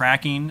end-to-end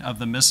tracking of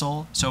the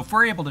missile. So if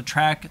we're able to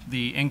track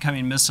the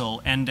incoming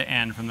missile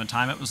end-to-end from the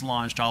time it was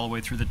launched all the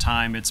way through the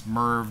time its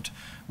MIRVed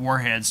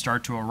warheads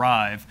start to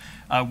arrive,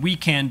 we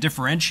can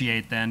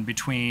differentiate then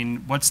between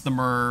what's the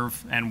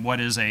MIRV and what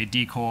is a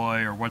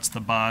decoy, or what's the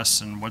bus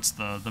and what's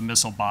the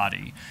missile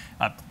body.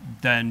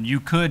 Then you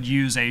could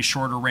use a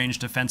shorter range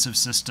defensive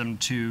system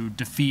to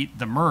defeat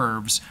the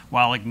MIRVs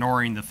while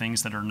ignoring the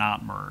things that are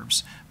not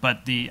MIRVs.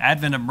 But the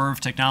advent of MIRV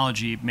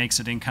technology makes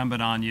it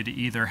incumbent on you to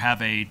either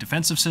have a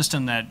defensive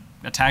system that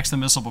attacks the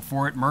missile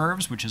before it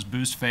MIRVs, which is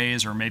boost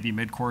phase or maybe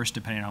mid-course,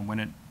 depending on when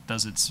it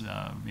does its,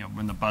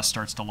 when the bus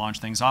starts to launch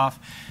things off,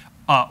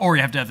 or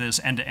you have to have this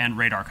end-to-end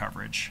radar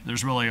coverage.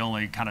 There's really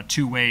only kind of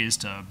two ways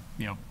to,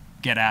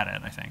 get at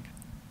it, I think.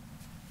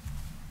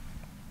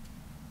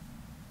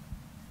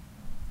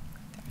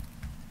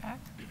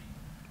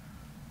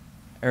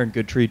 Aaron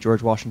Goodtree,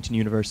 George Washington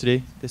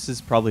University. This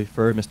is probably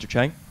for Mr.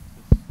 Cheng.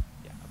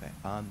 Yeah,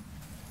 okay.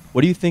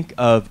 What do you think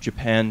of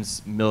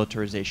Japan's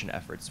militarization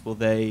efforts? Will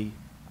they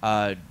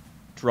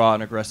draw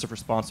an aggressive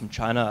response from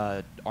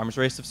China, arms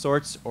race of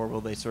sorts, or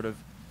will they sort of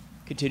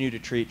continue to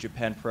treat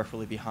Japan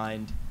peripherally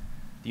behind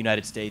the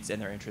United States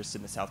and their interests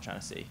in the South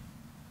China Sea?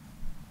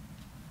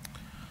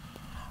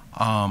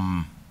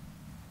 I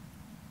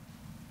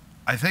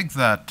think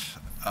that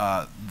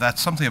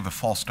that's something of a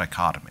false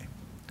dichotomy.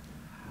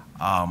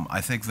 I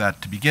think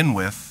that to begin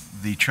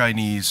with, the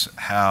Chinese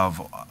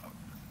have,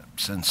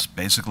 since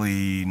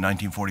basically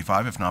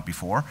 1945, if not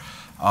before,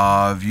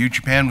 viewed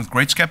Japan with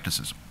great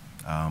skepticism.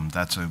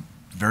 That's a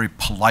very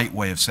polite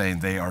way of saying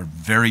they are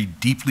very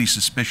deeply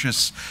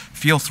suspicious,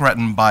 feel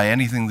threatened by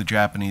anything the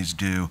Japanese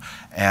do,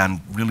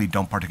 and really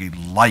don't particularly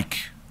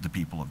like the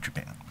people of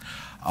Japan.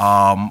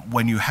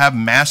 When you have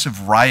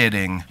massive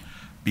rioting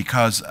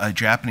because a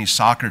Japanese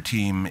soccer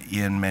team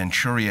in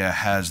Manchuria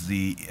has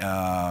the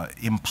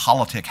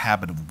impolitic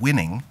habit of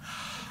winning,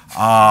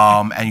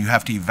 and you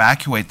have to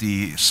evacuate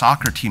the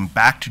soccer team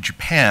back to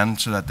Japan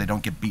so that they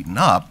don't get beaten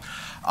up,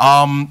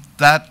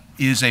 that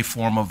is a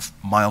form of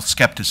mild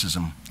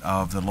skepticism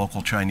of the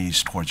local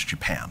Chinese towards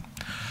Japan.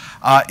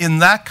 In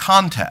that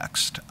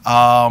context,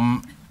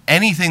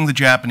 anything the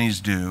Japanese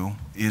do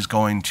is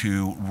going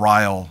to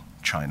rile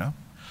China.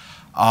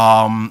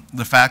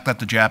 The fact that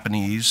the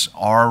Japanese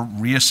are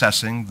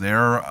reassessing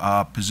their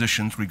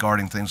positions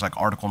regarding things like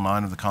Article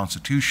 9 of the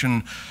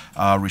Constitution,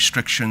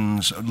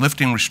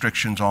 lifting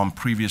restrictions on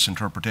previous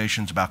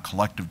interpretations about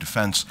collective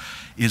defense,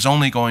 is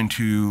only going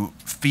to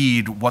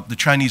feed what the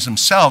Chinese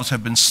themselves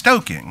have been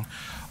stoking,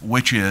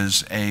 which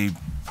is a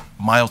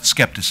mild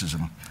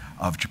skepticism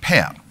of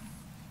Japan.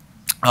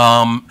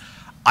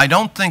 I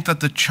don't think that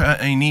the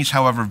Chinese,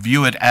 however,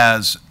 view it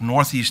as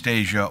Northeast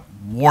Asia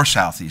or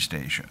Southeast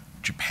Asia,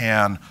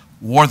 Japan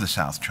or the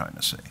South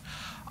China Sea.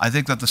 I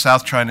think that the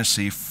South China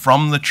Sea,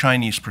 from the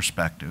Chinese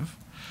perspective,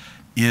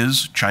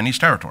 is Chinese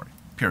territory,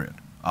 period.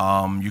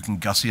 You can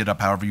gussy it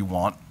up however you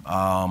want,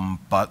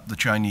 but the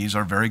Chinese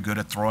are very good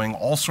at throwing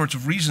all sorts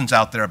of reasons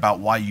out there about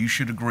why you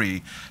should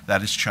agree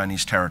that it's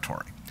Chinese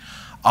territory.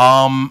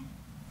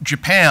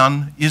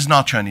 Japan is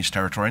not Chinese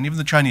territory, and even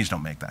the Chinese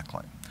don't make that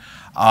claim.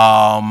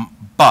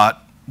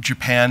 But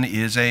Japan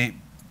is,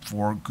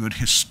 for good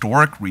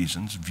historic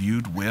reasons,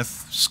 viewed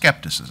with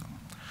skepticism.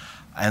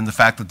 And the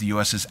fact that the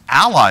U.S. is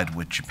allied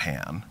with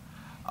Japan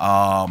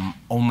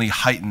only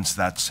heightens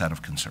that set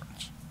of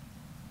concerns.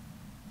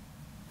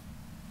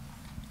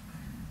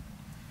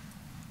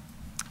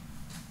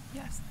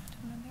 Yes,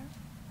 gentleman there.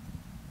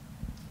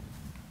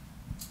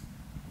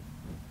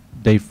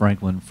 Dave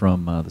Franklin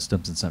from the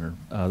Stimson Center.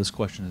 This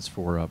question is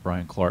for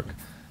Bryan Clark.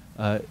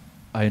 I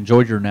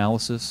enjoyed your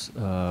analysis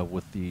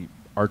with the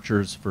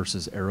archers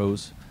versus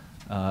arrows,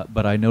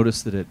 but I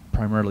noticed that it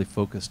primarily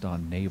focused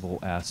on naval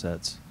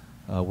assets.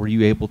 Were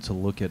you able to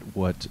look at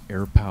what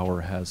air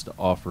power has to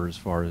offer as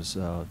far as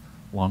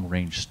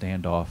long-range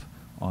standoff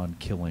on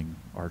killing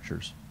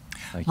archers?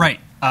 Thank you. Right.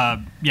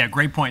 Yeah,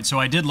 great point. So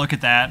I did look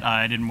at that.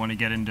 I didn't want to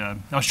get into,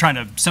 I was trying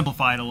to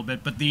simplify it a little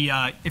bit, but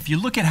if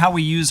you look at how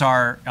we use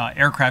our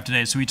aircraft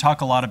today, so we talk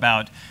a lot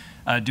about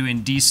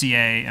doing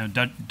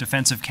DCA,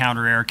 defensive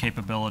counter-air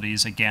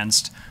capabilities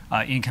against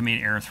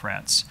incoming air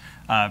threats.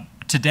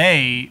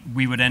 Today,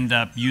 we would end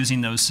up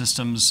using those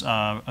systems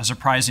a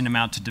surprising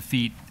amount to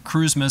defeat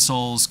cruise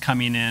missiles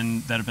coming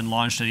in that have been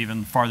launched at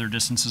even farther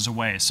distances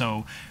away.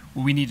 So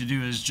what we need to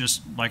do is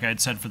just, like I had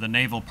said for the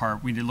naval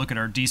part, we need to look at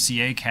our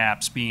DCA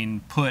caps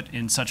being put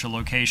in such a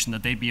location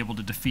that they'd be able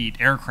to defeat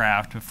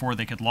aircraft before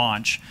they could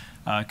launch,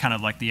 kind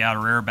of like the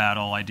outer air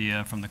battle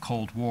idea from the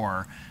Cold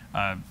War.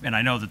 And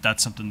I know that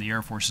that's something the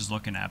Air Force is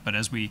looking at, but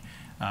as we've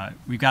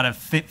got to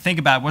think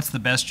about what's the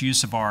best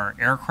use of our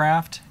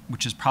aircraft,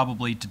 which is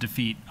probably to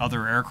defeat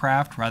other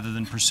aircraft rather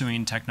than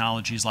pursuing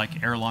technologies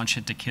like air launch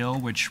hit to kill,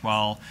 which,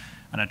 while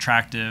an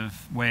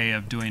attractive way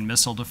of doing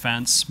missile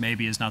defense,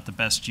 maybe is not the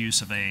best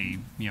use of a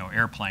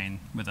airplane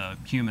with a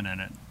human in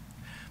it.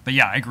 But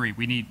yeah, I agree.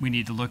 We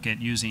need to look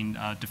at using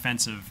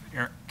defensive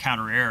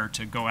counter-air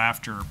to go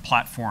after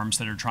platforms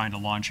that are trying to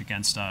launch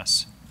against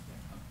us.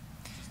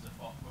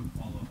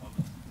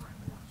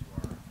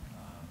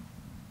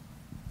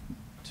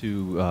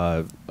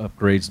 To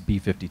upgrades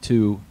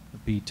B-52,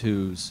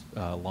 B-2's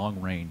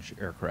long-range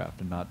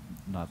aircraft, and not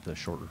the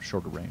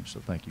shorter range. So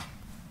thank you.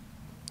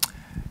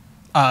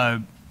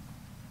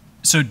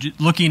 So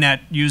looking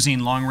at using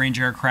long-range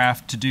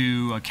aircraft to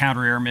do a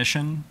counter-air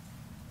mission,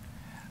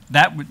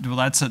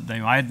 that's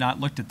I had not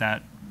looked at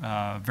that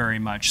very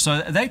much.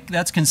 So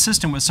that's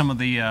consistent with some of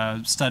the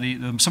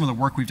some of the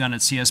work we've done at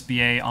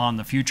CSBA on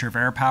the future of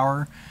air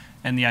power,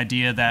 and the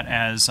idea that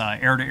as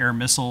air-to-air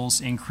missiles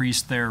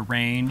increase their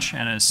range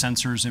and as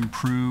sensors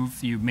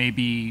improve, you may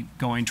be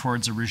going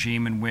towards a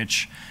regime in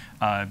which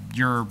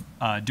you're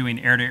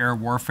doing air-to-air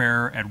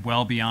warfare at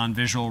well beyond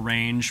visual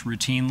range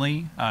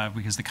routinely,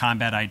 because the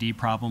combat ID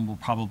problem will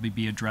probably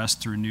be addressed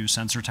through new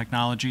sensor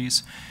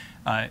technologies.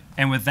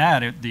 And with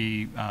that,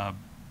 the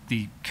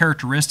the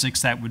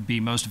characteristics that would be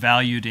most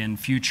valued in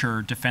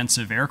future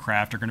defensive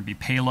aircraft are going to be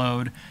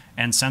payload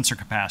and sensor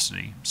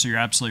capacity. So you're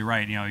absolutely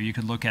right. You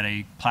could look at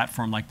a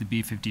platform like the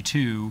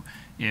B-52,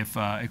 if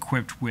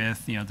equipped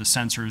with the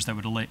sensors that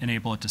would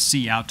enable it to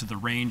see out to the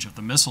range of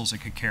the missiles it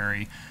could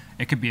carry.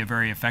 It could be a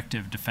very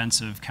effective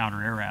defensive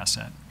counter-air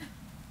asset.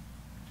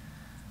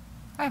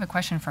 I have a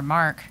question for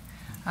Mark.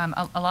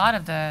 A lot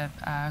of the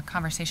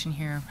conversation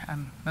here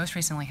most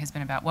recently has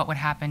been about what would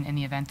happen in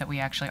the event that we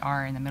actually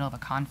are in the middle of a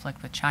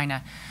conflict with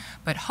China.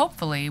 But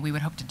hopefully, we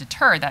would hope to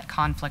deter that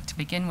conflict to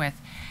begin with.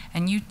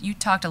 And you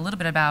talked a little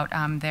bit about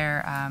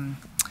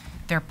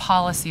their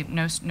policy of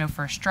no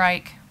first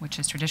strike, which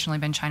has traditionally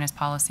been China's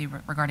policy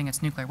regarding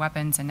its nuclear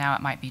weapons, and now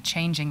it might be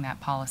changing that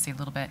policy a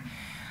little bit.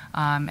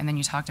 And then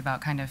you talked about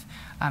kind of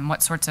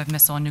what sorts of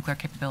missile and nuclear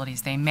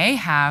capabilities they may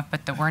have,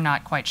 but that we're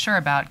not quite sure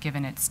about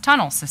given its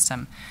tunnel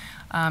system.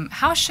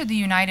 How should the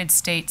United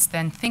States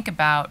then think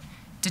about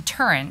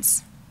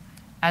deterrence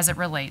as it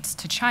relates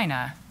to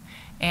China?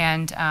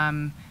 And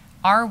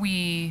are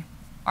we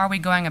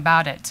going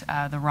about it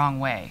the wrong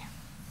way?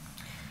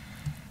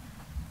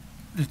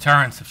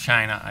 Deterrence of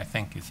China, I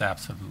think, is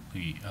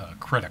absolutely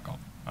critical.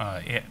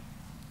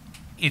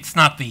 It's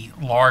not the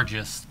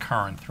largest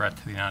current threat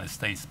to the United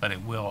States, but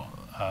it will,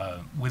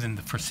 within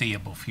the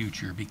foreseeable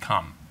future,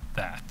 become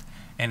that,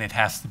 and it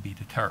has to be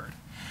deterred.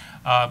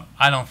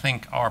 I don't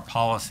think our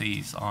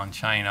policies on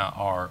China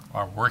are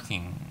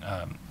working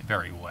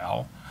very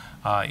well.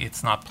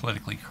 It's not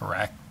politically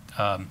correct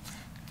to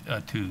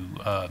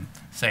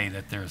say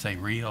that there's a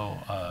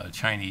real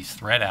Chinese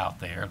threat out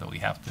there that we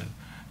have to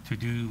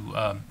do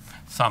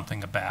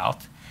something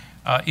about.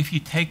 If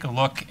you take a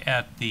look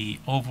at the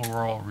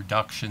overall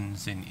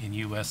reductions in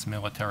U.S.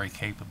 military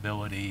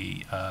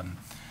capability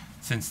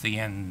since the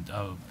end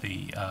of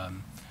the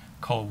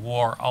Cold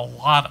War, a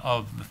lot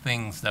of the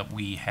things that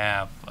we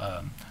have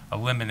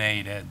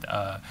eliminated,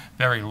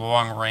 very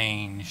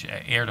long-range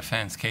air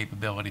defense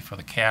capability for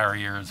the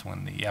carriers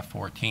when the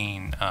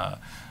F-14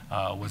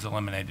 was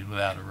eliminated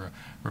without a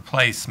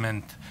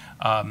replacement,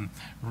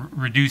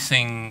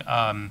 reducing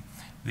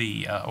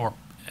or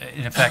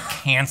in effect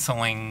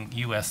canceling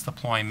U.S.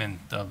 deployment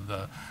of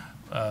the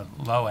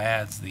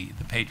LOADs, the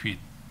Patriot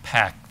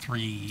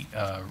PAC-3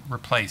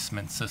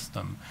 replacement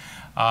system,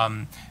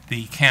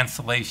 the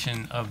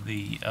cancellation of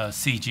the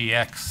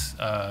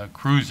CGX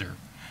cruiser.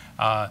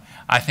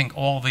 I think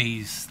all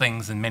these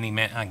things and many,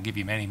 I can give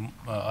you many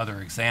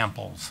other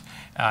examples,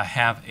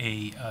 have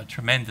a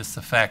tremendous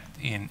effect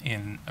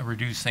in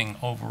reducing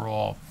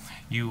overall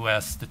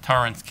U.S.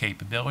 deterrence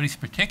capabilities,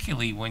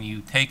 particularly when you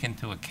take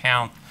into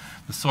account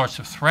the sorts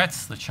of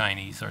threats the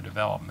Chinese are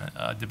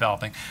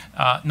developing.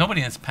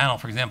 Nobody in this panel,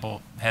 for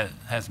example,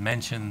 has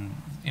mentioned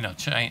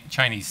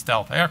Chinese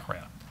stealth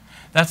aircraft.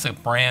 That's a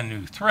brand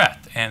new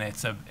threat, and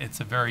it's a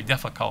very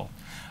difficult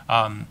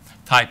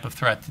type of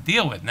threat to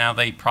deal with. Now,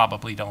 they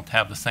probably don't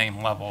have the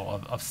same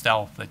level of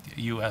stealth that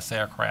U.S.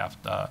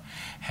 aircraft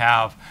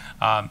have,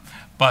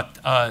 but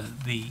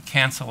the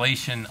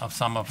cancellation of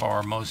some of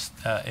our most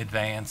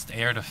advanced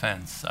air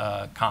defense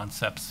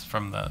concepts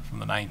from the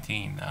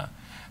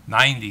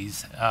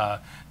 1990s,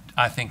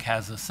 I think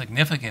has a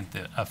significant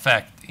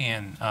effect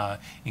in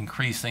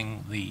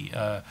increasing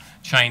the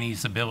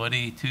Chinese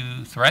ability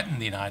to threaten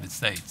the United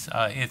States.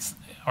 It's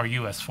our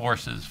U.S.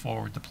 forces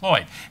forward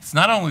deployed. It's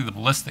not only the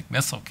ballistic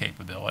missile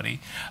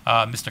capability.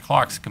 Mr.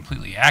 Clark's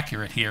completely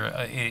accurate here.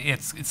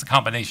 It's a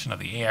combination of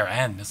the air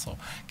and missile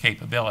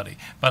capability.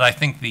 But I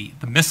think the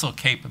missile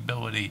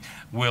capability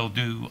will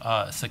do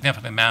a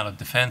significant amount of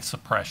defense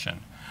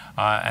suppression.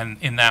 And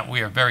in that, we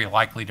are very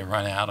likely to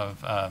run out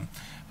of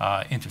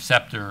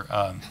interceptor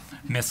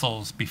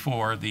missiles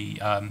before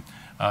the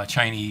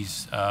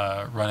Chinese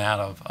run out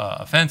of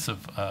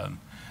offensive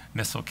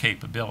missile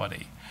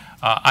capability.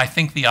 I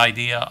think the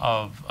idea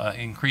of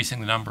increasing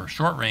the number of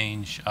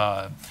short-range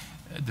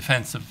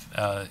defensive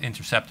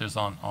interceptors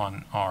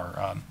on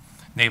our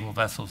naval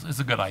vessels is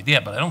a good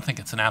idea, but I don't think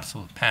it's an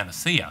absolute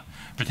panacea,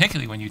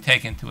 particularly when you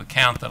take into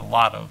account that a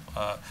lot of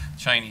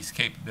Chinese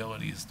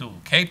capability is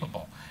dual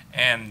capable.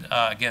 And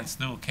against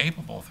dual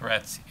capable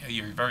threats,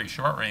 your very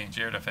short-range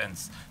air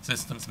defense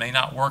systems may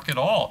not work at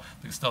all,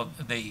 because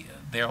they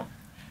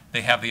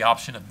have the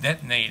option of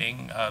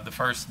detonating the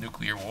first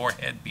nuclear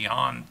warhead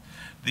beyond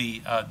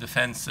the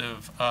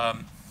defensive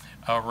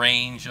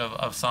range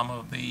of some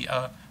of the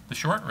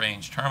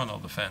short-range terminal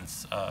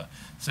defense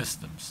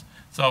systems.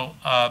 So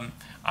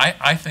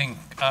I think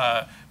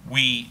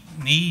we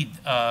need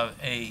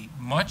a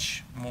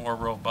much more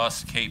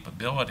robust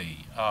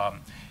capability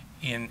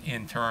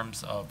in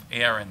terms of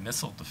air and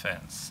missile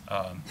defense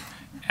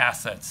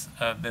assets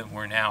than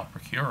we're now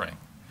procuring.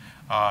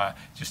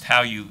 Just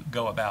how you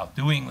go about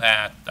doing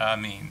that, I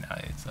mean,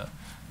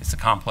 it's a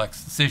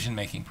complex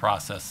decision-making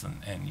process,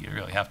 and you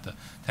really have to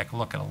take a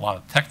look at a lot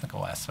of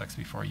technical aspects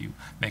before you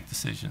make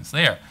decisions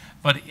there.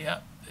 But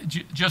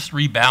just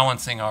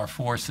rebalancing our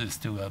forces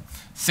to a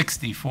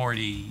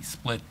 60-40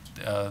 split,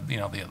 you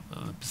know, the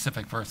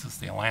Pacific versus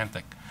the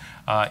Atlantic,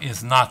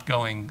 is not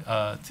going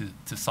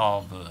to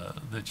solve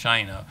the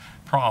China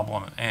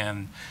problem.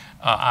 And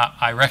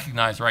I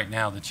recognize right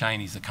now the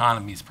Chinese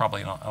economy is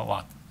probably in a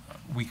lot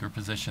weaker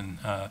position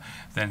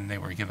than they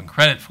were given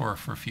credit for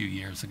a few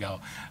years ago.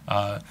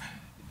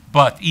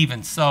 But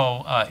even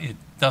so, it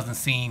doesn't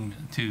seem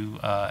to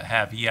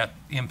have yet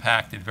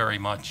impacted very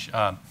much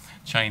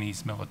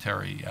Chinese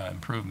military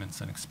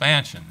improvements and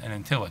expansion. And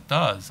until it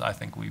does, I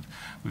think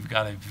we've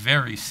got a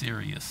very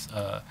serious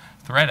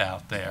threat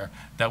out there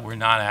that we're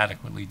not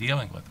adequately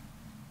dealing with.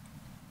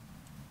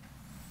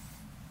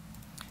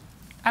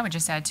 I would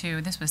just add,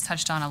 too, this was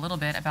touched on a little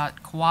bit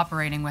about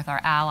cooperating with our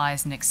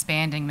allies and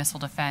expanding missile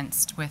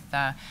defense with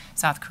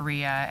South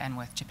Korea and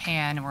with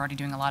Japan. And we're already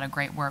doing a lot of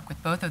great work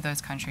with both of those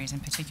countries,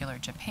 in particular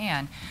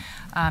Japan.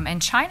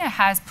 And China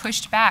has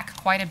pushed back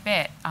quite a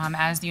bit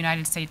as the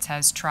United States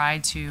has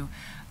tried to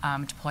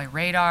deploy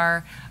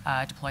radar,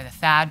 deploy the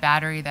THAAD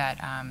battery that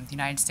the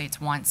United States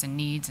wants and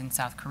needs in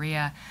South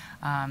Korea.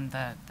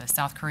 The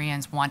South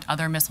Koreans want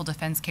other missile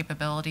defense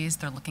capabilities.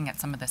 They're looking at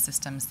some of the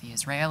systems the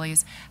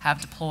Israelis have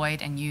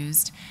deployed and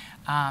used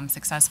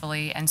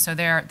successfully. And so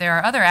there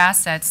are other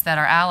assets that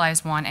our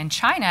allies want, and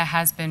China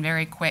has been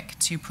very quick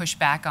to push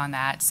back on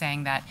that,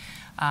 saying that,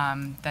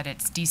 that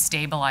it's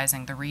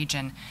destabilizing the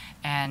region.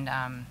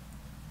 And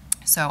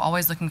so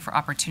always looking for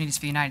opportunities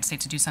for the United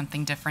States to do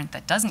something different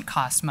that doesn't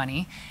cost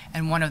money.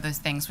 And one of those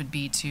things would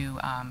be to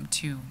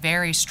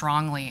very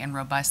strongly and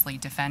robustly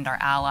defend our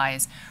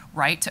allies'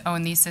 right to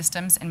own these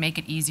systems and make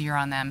it easier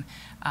on them,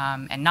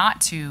 and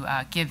not to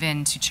give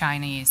in to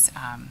Chinese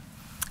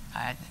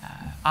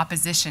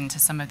opposition to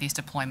some of these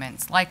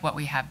deployments, like what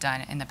we have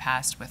done in the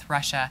past with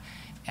Russia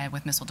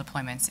with missile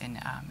deployments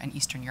in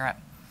Eastern Europe.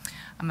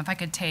 If I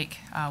could take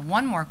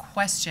one more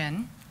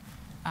question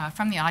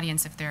from the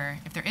audience, if there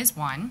is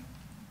one.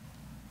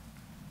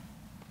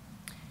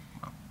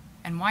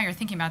 And while you're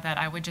thinking about that,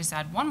 I would just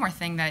add one more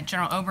thing that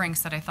General Obering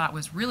said I thought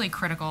was really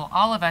critical.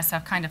 All of us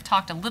have kind of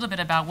talked a little bit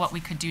about what we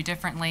could do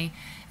differently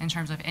in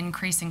terms of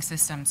increasing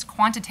systems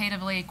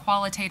quantitatively,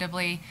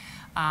 qualitatively.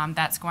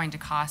 That's going to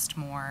cost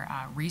more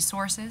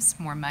resources,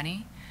 more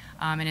money.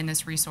 And in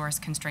this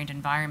resource-constrained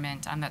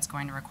environment, that's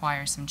going to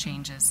require some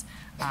changes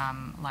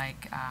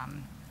like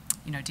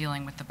you know,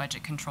 dealing with the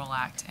Budget Control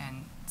Act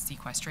and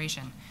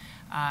sequestration.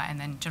 And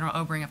then General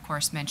Obering, of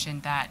course,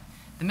 mentioned that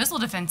the Missile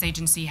Defense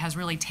Agency has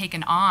really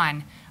taken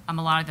on a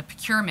lot of the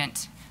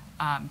procurement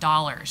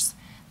dollars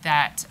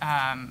that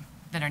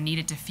that are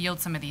needed to field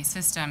some of these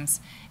systems.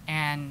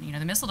 And you know,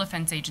 the Missile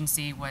Defense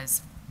Agency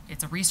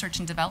it's a research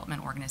and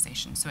development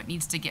organization, so it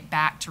needs to get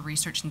back to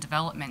research and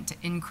development to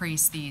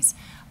increase these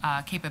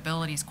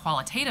capabilities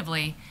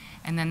qualitatively.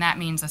 And then that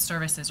means the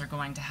services are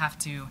going to have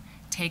to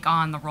take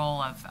on the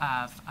role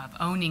of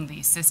owning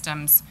these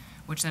systems,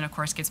 which then of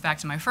course gets back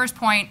to my first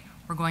point.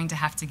 We're going to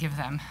have to give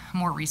them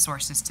more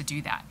resources to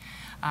do that.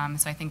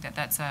 So I think that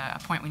that's a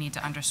point we need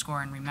to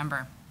underscore and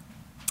remember.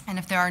 And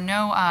if there are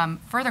no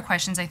further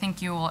questions, I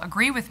think you will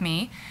agree with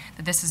me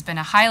that this has been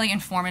a highly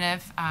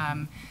informative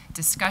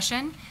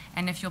discussion.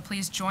 And if you'll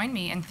please join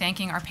me in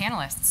thanking our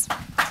panelists.